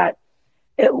pieces that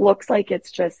it looks like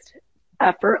it's just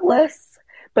effortless.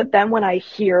 But then when I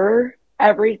hear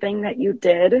everything that you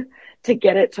did to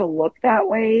get it to look that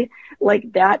way,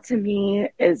 like that to me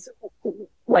is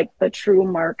like the true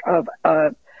mark of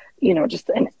just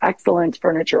an excellent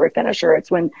furniture finisher. It's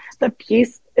when the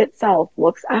piece itself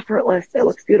looks effortless, it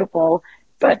looks beautiful,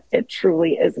 but it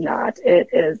truly is not. It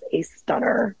is a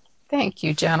stunner. Thank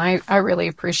you, Jen. I really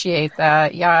appreciate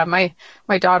that. Yeah, my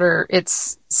daughter,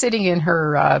 it's sitting in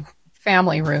her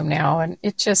family room now, and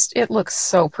it looks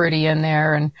so pretty in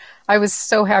there. And I was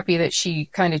so happy that she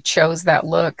kind of chose that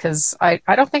look, because I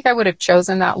don't think I would have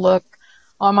chosen that look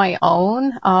on my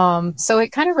own. So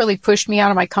it kind of really pushed me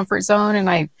out of my comfort zone. And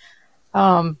I,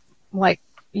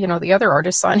 the other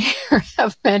artists on here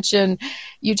have mentioned,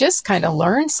 you just kind of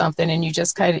learn something, and you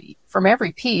just kind of, from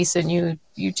every piece, and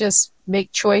you just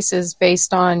make choices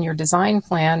based on your design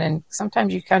plan. And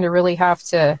sometimes you kind of really have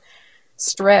to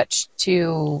stretch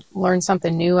to learn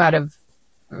something new out of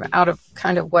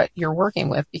kind of what you're working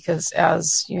with, because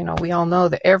as we all know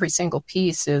that every single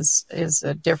piece is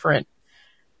a different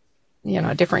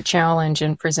challenge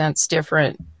and presents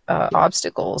different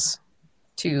obstacles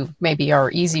to maybe our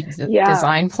easy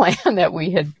design plan that we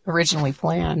had originally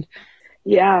planned.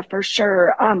 Yeah, for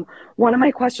sure. One of my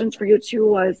questions for you too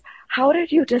was, how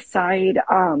did you decide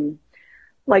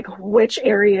which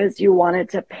areas you wanted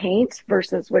to paint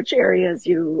versus which areas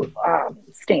you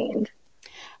stained?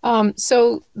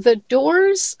 So the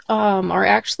doors are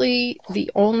actually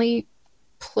the only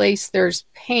place there's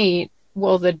paint.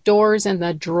 Well, the doors and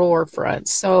the drawer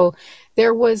fronts. So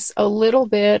there was a little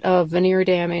bit of veneer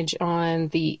damage on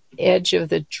the edge of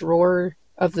the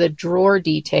drawer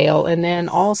detail, and then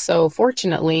also,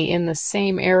 fortunately, in the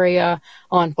same area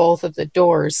on both of the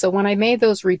doors. So when I made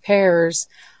those repairs,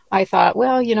 I thought,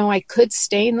 well, I could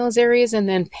stain those areas and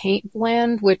then paint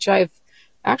blend, which I've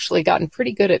actually gotten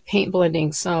pretty good at paint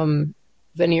blending some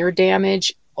veneer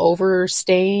damage over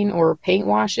stain or paint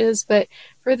washes. But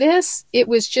for this, it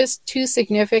was just too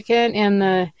significant, and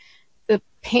the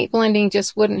paint blending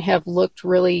just wouldn't have looked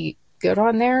really good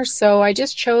on there. So I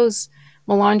just chose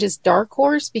Melange's Dark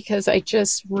Horse because I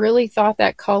just really thought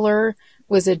that color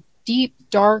was a deep,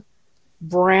 dark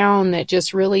brown that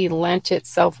just really lent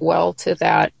itself well to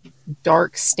that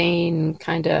dark stain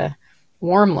kind of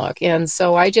warm look. And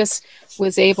so I just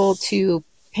was able to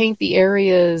paint the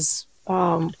areas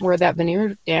where that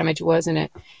veneer damage was, and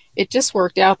it just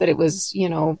worked out that it was,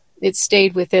 it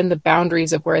stayed within the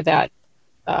boundaries of where that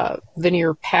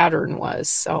veneer pattern was.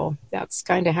 So that's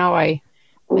kind of how I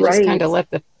just kind of let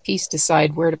the piece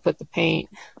decide where to put the paint.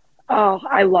 Oh,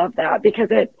 I love that because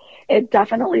it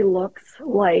definitely looks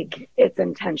like it's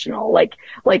intentional. Like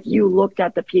you looked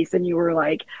at the piece and you were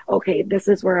like, okay, this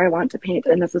is where I want to paint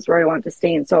and this is where I want to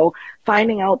stain. So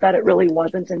finding out that it really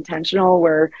wasn't intentional,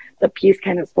 where the piece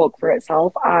kind of spoke for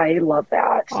itself, I love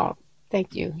that. Oh,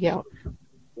 thank you. Yeah.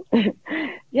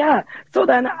 Yeah. So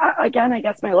then again, I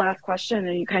guess my last question,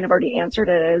 and you kind of already answered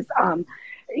it, is,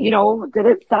 did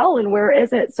it sell and where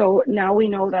is it? So now we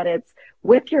know that it's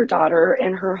with your daughter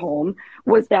in her home.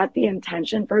 Was that the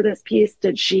intention for this piece?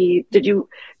 You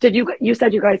said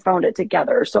you guys found it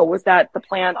together. So was that the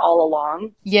plan all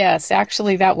along? Yes,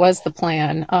 actually that was the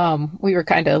plan. We were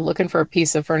kind of looking for a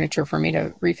piece of furniture for me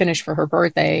to refinish for her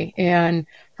birthday, and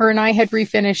her and I had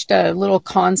refinished a little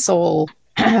console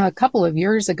a couple of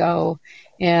years ago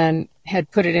and had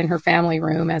put it in her family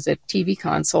room as a TV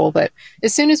console. But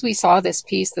as soon as we saw this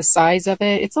piece, the size of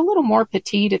it, it's a little more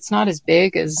petite. It's not as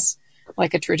big as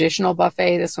like a traditional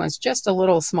buffet. This one's just a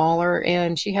little smaller,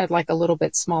 and she had like a little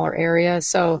bit smaller area.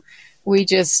 So we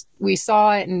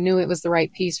saw it and knew it was the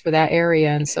right piece for that area.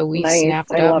 And so we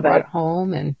snapped it up and brought it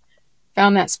home and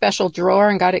found that special drawer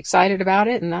and got excited about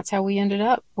it. And that's how we ended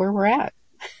up where we're at.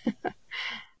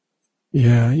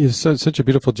 Yeah, it's such a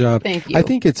beautiful job. Thank you. I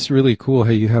think it's really cool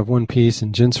how you have one piece,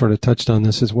 and Jen sort of touched on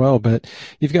this as well, but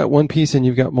you've got one piece and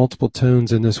you've got multiple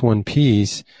tones in this one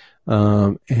piece,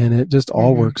 and it just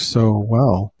all works so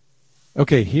well.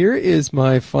 Okay, here is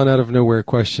my fun out of nowhere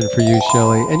question for you,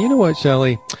 Shelley. And you know what,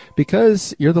 Shelley?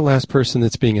 Because you're the last person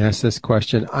that's being asked this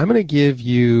question, I'm going to give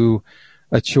you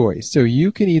a choice. So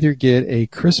you can either get a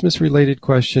Christmas-related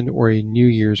question or a New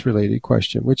Year's-related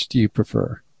question. Which do you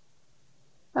prefer?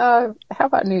 How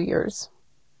about New Year's?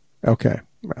 Okay.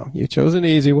 Well, you chose an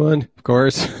easy one, of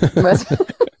course.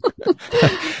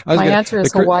 My answer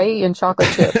is Hawaii and chocolate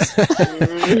chips.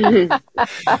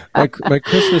 my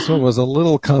Christmas one was a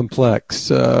little complex,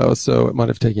 so it might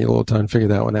have taken you a little time to figure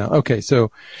that one out. Okay,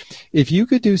 so if you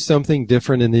could do something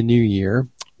different in the new year,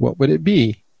 what would it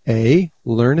be? A,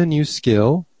 learn a new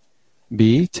skill.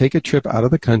 B, take a trip out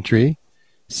of the country.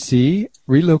 C,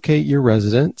 relocate your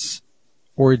residence.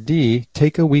 Or D,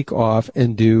 take a week off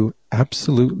and do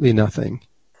absolutely nothing.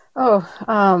 Oh,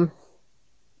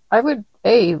 I would,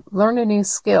 learn a new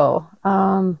skill.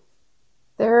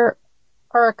 There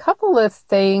are a couple of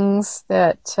things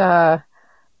that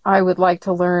I would like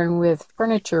to learn with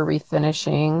furniture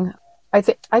refinishing. I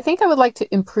think I would like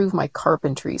to improve my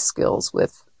carpentry skills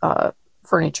with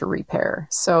furniture repair.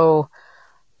 So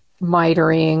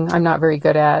mitering, I'm not very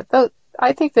good at. Though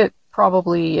I think that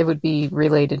probably it would be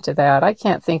related to that. I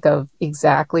can't think of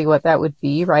exactly what that would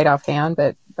be right offhand,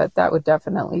 but that would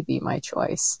definitely be my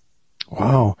choice.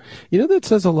 Wow. That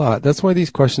says a lot. That's why these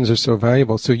questions are so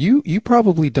valuable. So you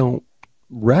probably don't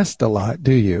rest a lot,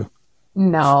 do you?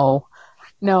 No.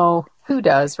 Who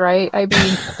does, right? I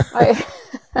mean,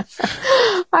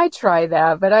 I try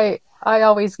that, but I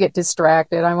always get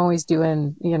distracted. I'm always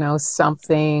doing,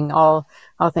 something. I'll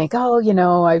think,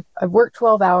 I've worked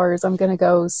 12 hours. I'm going to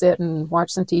go sit and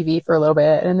watch some TV for a little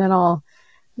bit. And then I'll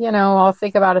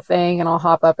think about a thing and I'll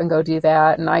hop up and go do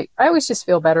that. And I always just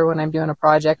feel better when I'm doing a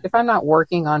project. If I'm not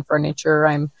working on furniture,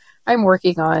 I'm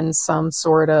working on some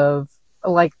sort of,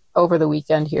 like over the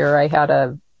weekend here, I had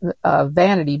a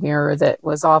vanity mirror that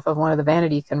was off of one of the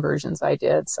vanity conversions I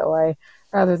did. So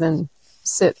rather than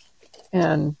sit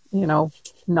and,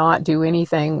 not do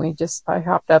anything, I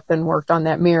hopped up and worked on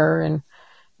that mirror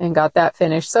and got that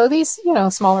finished. So these,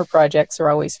 smaller projects are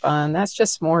always fun. That's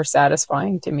just more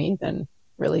satisfying to me than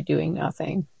really doing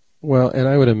nothing. Well, and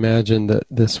I would imagine that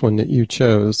this one that you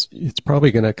chose, it's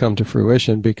probably going to come to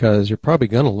fruition because you're probably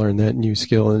going to learn that new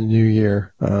skill in the new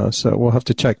year. So we'll have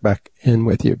to check back in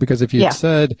with you, because if you'd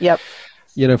said,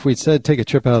 if we'd said take a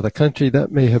trip out of the country,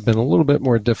 that may have been a little bit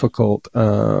more difficult,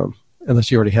 unless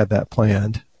you already had that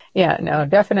planned. Yeah, no,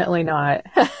 definitely not.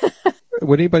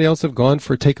 Would anybody else have gone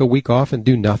for take a week off and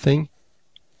do nothing?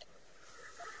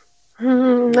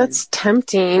 That's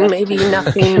tempting. Maybe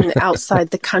nothing outside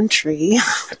the country.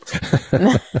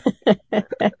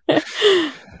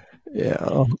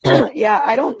 Yeah,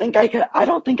 I don't think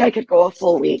I could go a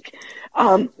full week.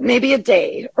 Maybe a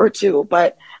day or two,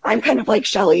 but I'm kind of like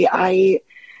Shelly. I'll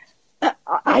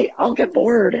get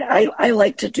bored. I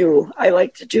like to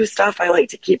do stuff. I like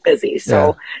to keep busy.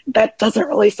 So that doesn't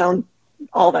really sound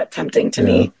all that tempting to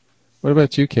me. What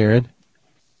about you, Karen?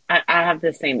 I have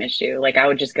the same issue. Like, I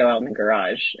would just go out in the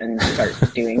garage and start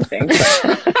doing things.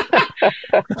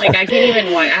 Like, I can't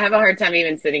even I have a hard time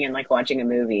even sitting and like watching a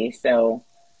movie. So,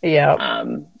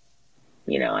 I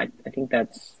think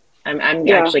that's, I'm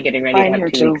actually getting ready to have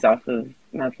 2 weeks off of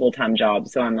my full-time job.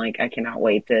 So I'm like, I cannot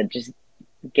wait to just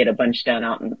get a bunch done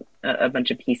out in a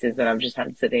bunch of pieces that I've just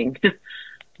had sitting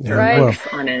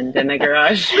on end in the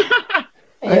garage.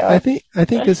 I think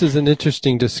this is an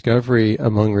interesting discovery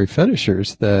among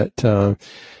refinishers that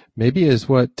maybe is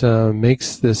what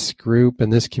makes this group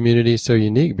and this community so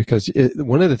unique, because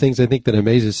one of the things I think that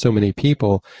amazes so many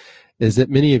people is that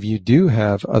many of you do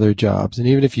have other jobs. And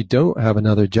even if you don't have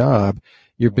another job,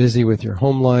 you're busy with your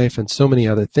home life and so many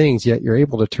other things, yet you're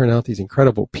able to turn out these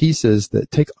incredible pieces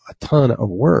that take a ton of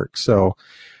work. So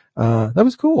that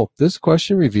was cool. This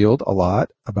question revealed a lot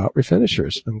about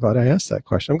refinishers. I'm glad I asked that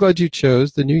question. I'm glad you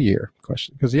chose the New Year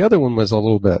question, because the other one was a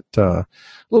little bit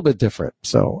different.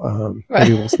 So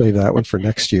maybe we'll save that one for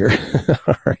next year.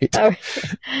 All right.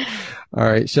 All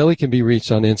right. Shelly can be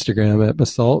reached on Instagram at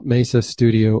Basalt Mesa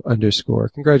Studio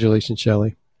 _. Congratulations,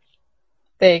 Shelly.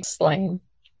 Thanks, Lane.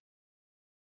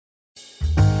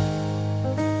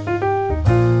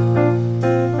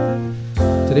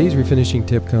 Today's refinishing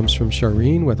tip comes from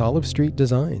Shireen with Olive Street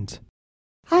Designs.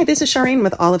 Hi, this is Shireen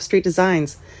with Olive Street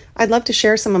Designs. I'd love to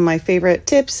share some of my favorite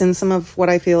tips and some of what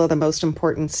I feel are the most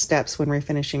important steps when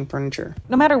refinishing furniture.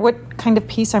 No matter what kind of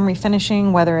piece I'm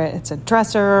refinishing, whether it's a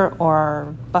dresser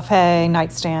or buffet,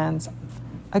 nightstands,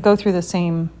 I go through the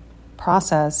same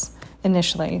process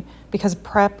initially because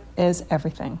prep is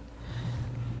everything.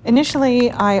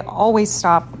 Initially, I always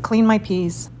stop, clean my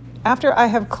piece. After I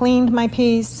have cleaned my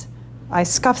piece, I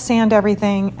scuff sand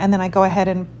everything, and then I go ahead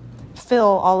and fill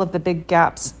all of the big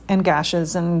gaps and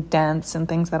gashes and dents and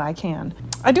things that I can.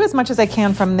 I do as much as I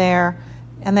can from there,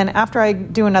 and then after I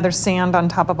do another sand on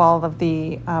top of all of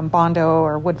the Bondo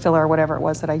or wood filler or whatever it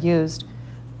was that I used,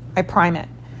 I prime it.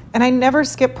 And I never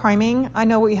skip priming. I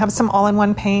know we have some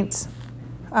all-in-one paints,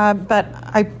 but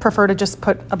I prefer to just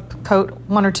put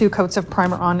one or two coats of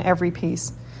primer on every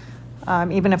piece,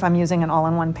 even if I'm using an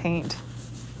all-in-one paint.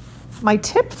 My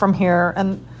tip from here,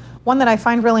 and one that I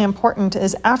find really important,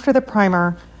 is after the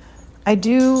primer, I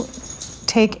do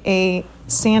take a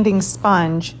sanding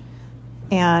sponge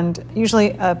and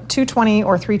usually a 220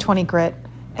 or 320 grit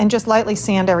and just lightly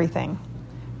sand everything.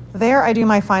 There I do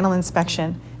my final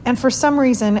inspection. And for some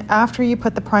reason, after you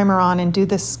put the primer on and do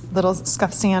this little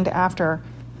scuff sand after,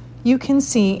 you can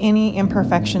see any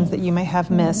imperfections that you may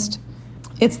have missed.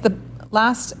 It's the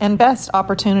last and best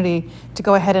opportunity to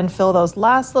go ahead and fill those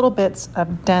last little bits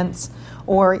of dents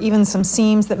or even some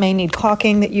seams that may need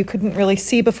caulking that you couldn't really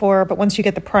see before, but once you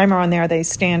get the primer on there, they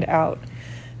stand out.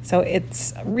 So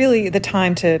it's really the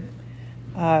time to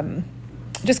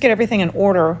just get everything in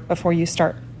order before you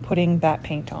start putting that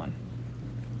paint on.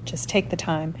 Just take the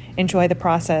time, enjoy the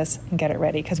process, and get it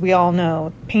ready, because we all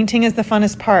know painting is the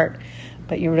funnest part,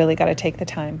 but you really got to take the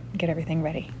time and get everything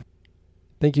ready.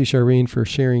 Thank you, Shireen, for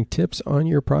sharing tips on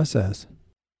your process.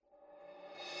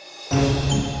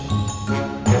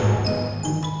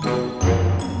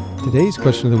 Today's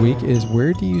question of the week is,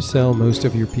 where do you sell most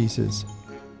of your pieces?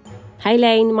 Hey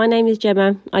Lane, my name is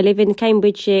Gemma. I live in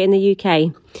Cambridgeshire in the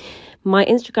UK. My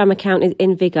Instagram account is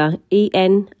envigor,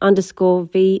 EN_VIGOUR.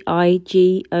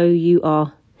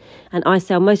 And I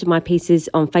sell most of my pieces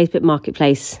on Facebook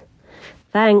Marketplace.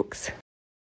 Thanks.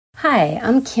 Hi,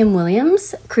 I'm Kim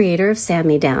Williams, creator of Sand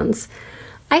Me Downs.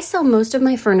 I sell most of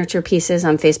my furniture pieces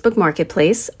on Facebook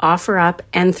Marketplace, OfferUp,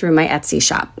 and through my Etsy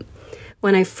shop.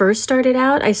 When I first started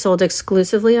out, I sold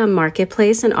exclusively on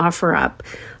Marketplace and OfferUp,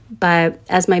 but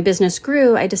as my business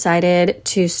grew, I decided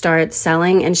to start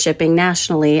selling and shipping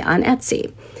nationally on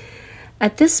Etsy.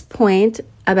 At this point,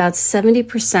 about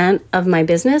 70% of my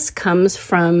business comes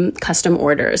from custom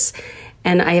orders.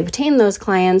 And I obtain those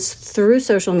clients through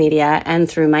social media and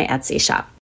through my Etsy shop.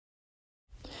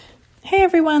 Hey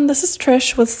everyone, this is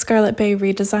Trish with Scarlet Bay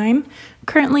Redesign.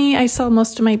 Currently, I sell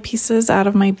most of my pieces out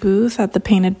of my booth at the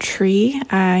Painted Tree.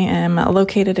 I am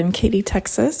located in Katy,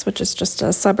 Texas, which is just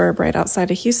a suburb right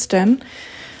outside of Houston.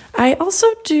 I also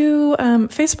do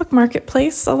Facebook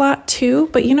Marketplace a lot too,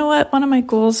 but you know what? One of my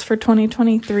goals for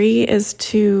 2023 is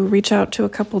to reach out to a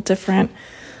couple different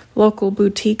local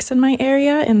boutiques in my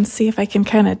area and see if I can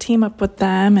kind of team up with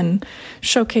them and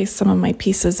showcase some of my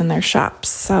pieces in their shops.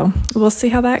 So we'll see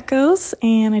how that goes.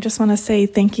 And I just want to say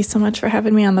thank you so much for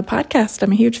having me on the podcast.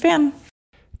 I'm a huge fan.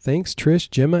 Thanks,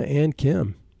 Trish, Gemma, and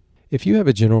Kim. If you have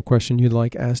a general question you'd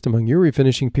like asked among your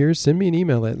refinishing peers, send me an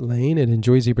email at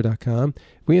lane@enjoyzebra.com.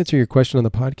 If we answer your question on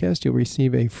the podcast, you'll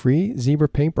receive a free zebra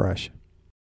paintbrush.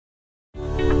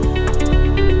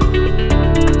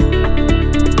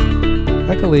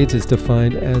 Accolades is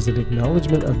defined as an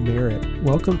acknowledgement of merit.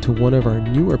 Welcome to one of our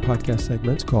newer podcast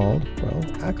segments called,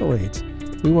 Accolades.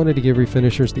 We wanted to give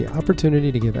refinishers the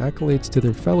opportunity to give accolades to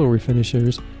their fellow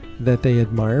refinishers that they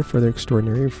admire for their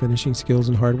extraordinary finishing skills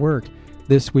and hard work.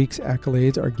 This week's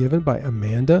accolades are given by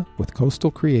Amanda with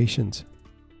Coastal Creations.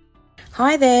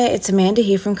 Hi there, it's Amanda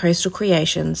here from Coastal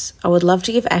Creations. I would love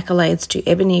to give accolades to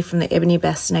Ebony from the Ebony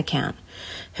Baston account.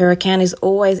 Her account is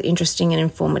always interesting and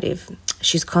informative.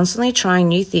 She's constantly trying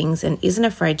new things and isn't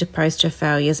afraid to post her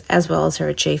failures as well as her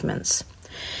achievements.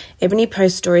 Ebony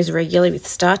posts stories regularly with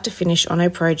start to finish on her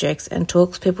projects and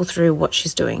talks people through what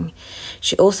she's doing.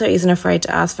 She also isn't afraid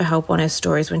to ask for help on her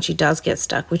stories when she does get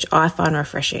stuck, which I find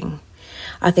refreshing.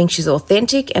 I think she's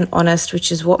authentic and honest,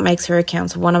 which is what makes her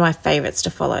accounts one of my favourites to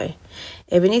follow.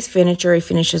 Ebony's furniture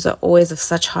finishes are always of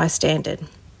such high standard.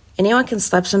 Anyone can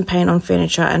slap some paint on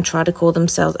furniture and try to call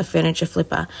themselves a furniture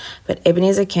flipper, but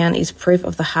Ebony's account is proof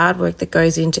of the hard work that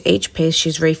goes into each piece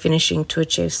she's refinishing to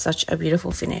achieve such a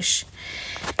beautiful finish.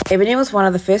 Ebony was one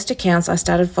of the first accounts I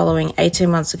started following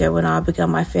 18 months ago when I began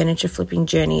my furniture flipping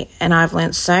journey, and I've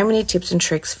learnt so many tips and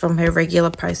tricks from her regular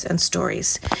posts and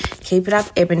stories. Keep it up,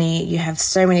 Ebony. You have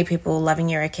so many people loving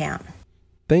your account.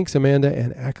 Thanks, Amanda,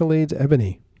 and accolades,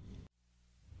 Ebony.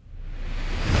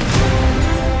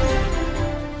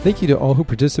 Thank you to all who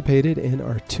participated in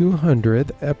our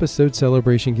 200th episode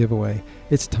celebration giveaway.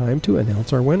 It's time to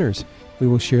announce our winners. We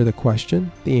will share the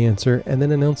question, the answer, and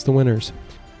then announce the winners.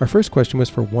 Our first question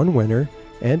was for one winner,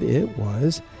 and it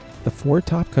was, the 4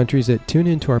 top countries that tune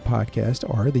into our podcast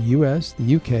are the US,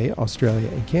 the UK, Australia,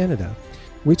 and Canada.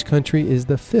 Which country is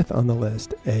the 5th on the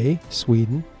list? A,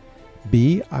 Sweden,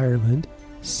 B, Ireland,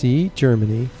 C,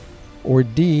 Germany, or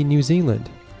D, New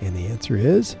Zealand? And the answer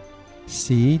is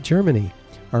C, Germany.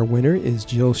 Our winner is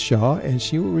Jill Shaw, and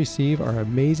she will receive our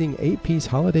amazing 8-piece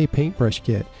holiday paintbrush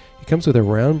kit. It comes with a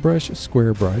round brush,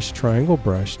 square brush, triangle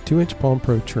brush, 2-inch Palm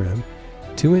Pro trim,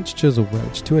 2-inch chisel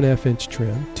wedge, 2.5-inch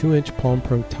trim, 2-inch Palm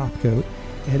Pro top coat,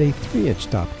 and a 3-inch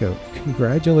top coat.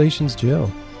 Congratulations,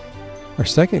 Jill. Our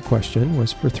second question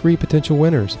was for 3 potential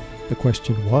winners. The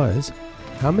question was,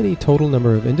 how many total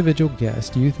number of individual guests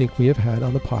do you think we have had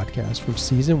on the podcast from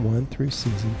season 1 through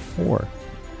season 4?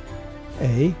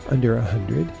 A, under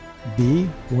 100, B,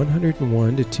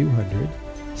 101 to 200,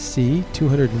 C,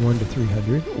 201 to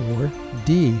 300, or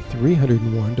D,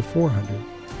 301 to 400.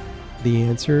 The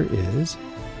answer is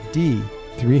D,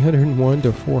 301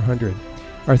 to 400.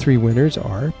 Our 3 winners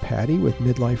are Patty with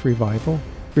Midlife Revival,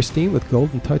 Christine with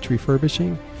Golden Touch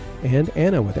Refurbishing, and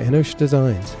Anna with Anosh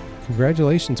Designs.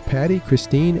 Congratulations, Patty,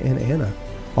 Christine, and Anna.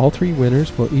 All 3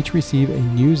 winners will each receive a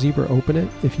new Zebra Open It.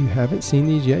 If you haven't seen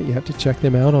these yet, you have to check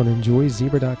them out on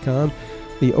enjoyzebra.com.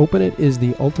 The Open It is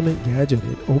the ultimate gadget.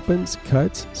 It opens,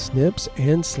 cuts, snips,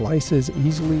 and slices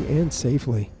easily and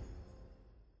safely.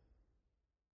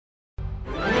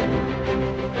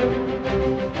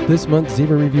 This month's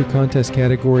Zebra Review Contest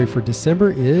category for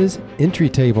December is Entry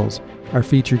Tables. Our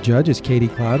featured judge is Katie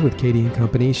Cloud with Katie &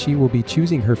 Company. She will be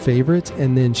choosing her favorites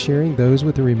and then sharing those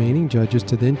with the remaining judges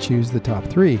to then choose the top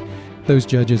 3. Those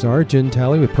judges are Jen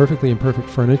Talley with Perfectly Imperfect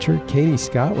Furniture, Katie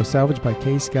Scott with Salvage by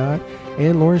K. Scott,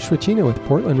 and Lauren Schwachino with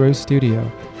Portland Rose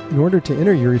Studio. In order to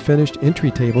enter your refinished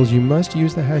entry tables, you must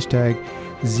use the hashtag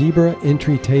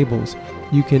ZebraEntryTables.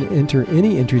 You can enter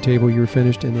any entry table you're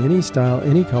finished in any style,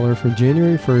 any color from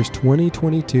January 1st,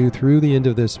 2022 through the end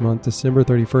of this month, December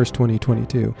 31st,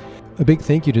 2022. A big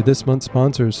thank you to this month's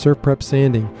sponsors, Surf Prep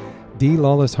Sanding, D.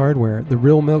 Lawless Hardware, The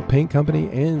Real Milk Paint Company,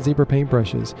 and Zebra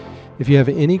Paintbrushes. If you have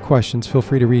any questions, feel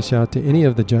free to reach out to any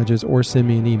of the judges or send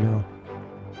me an email.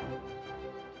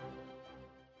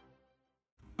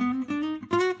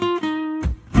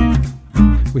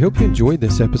 We hope you enjoyed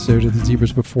this episode of the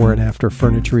Zebras Before and After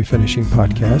Furniture Refinishing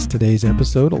Podcast. Today's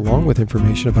episode, along with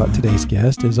information about today's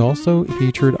guest, is also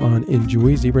featured on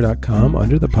enjoyzebra.com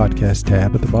under the podcast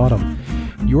tab at the bottom.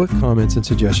 Your comments and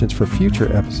suggestions for future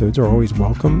episodes are always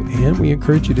welcome, and we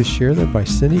encourage you to share them by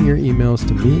sending your emails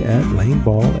to me at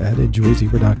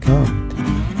laneball@enjoyzebra.com.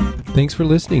 Thanks for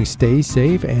listening. Stay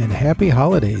safe and happy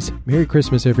holidays. Merry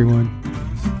Christmas, everyone.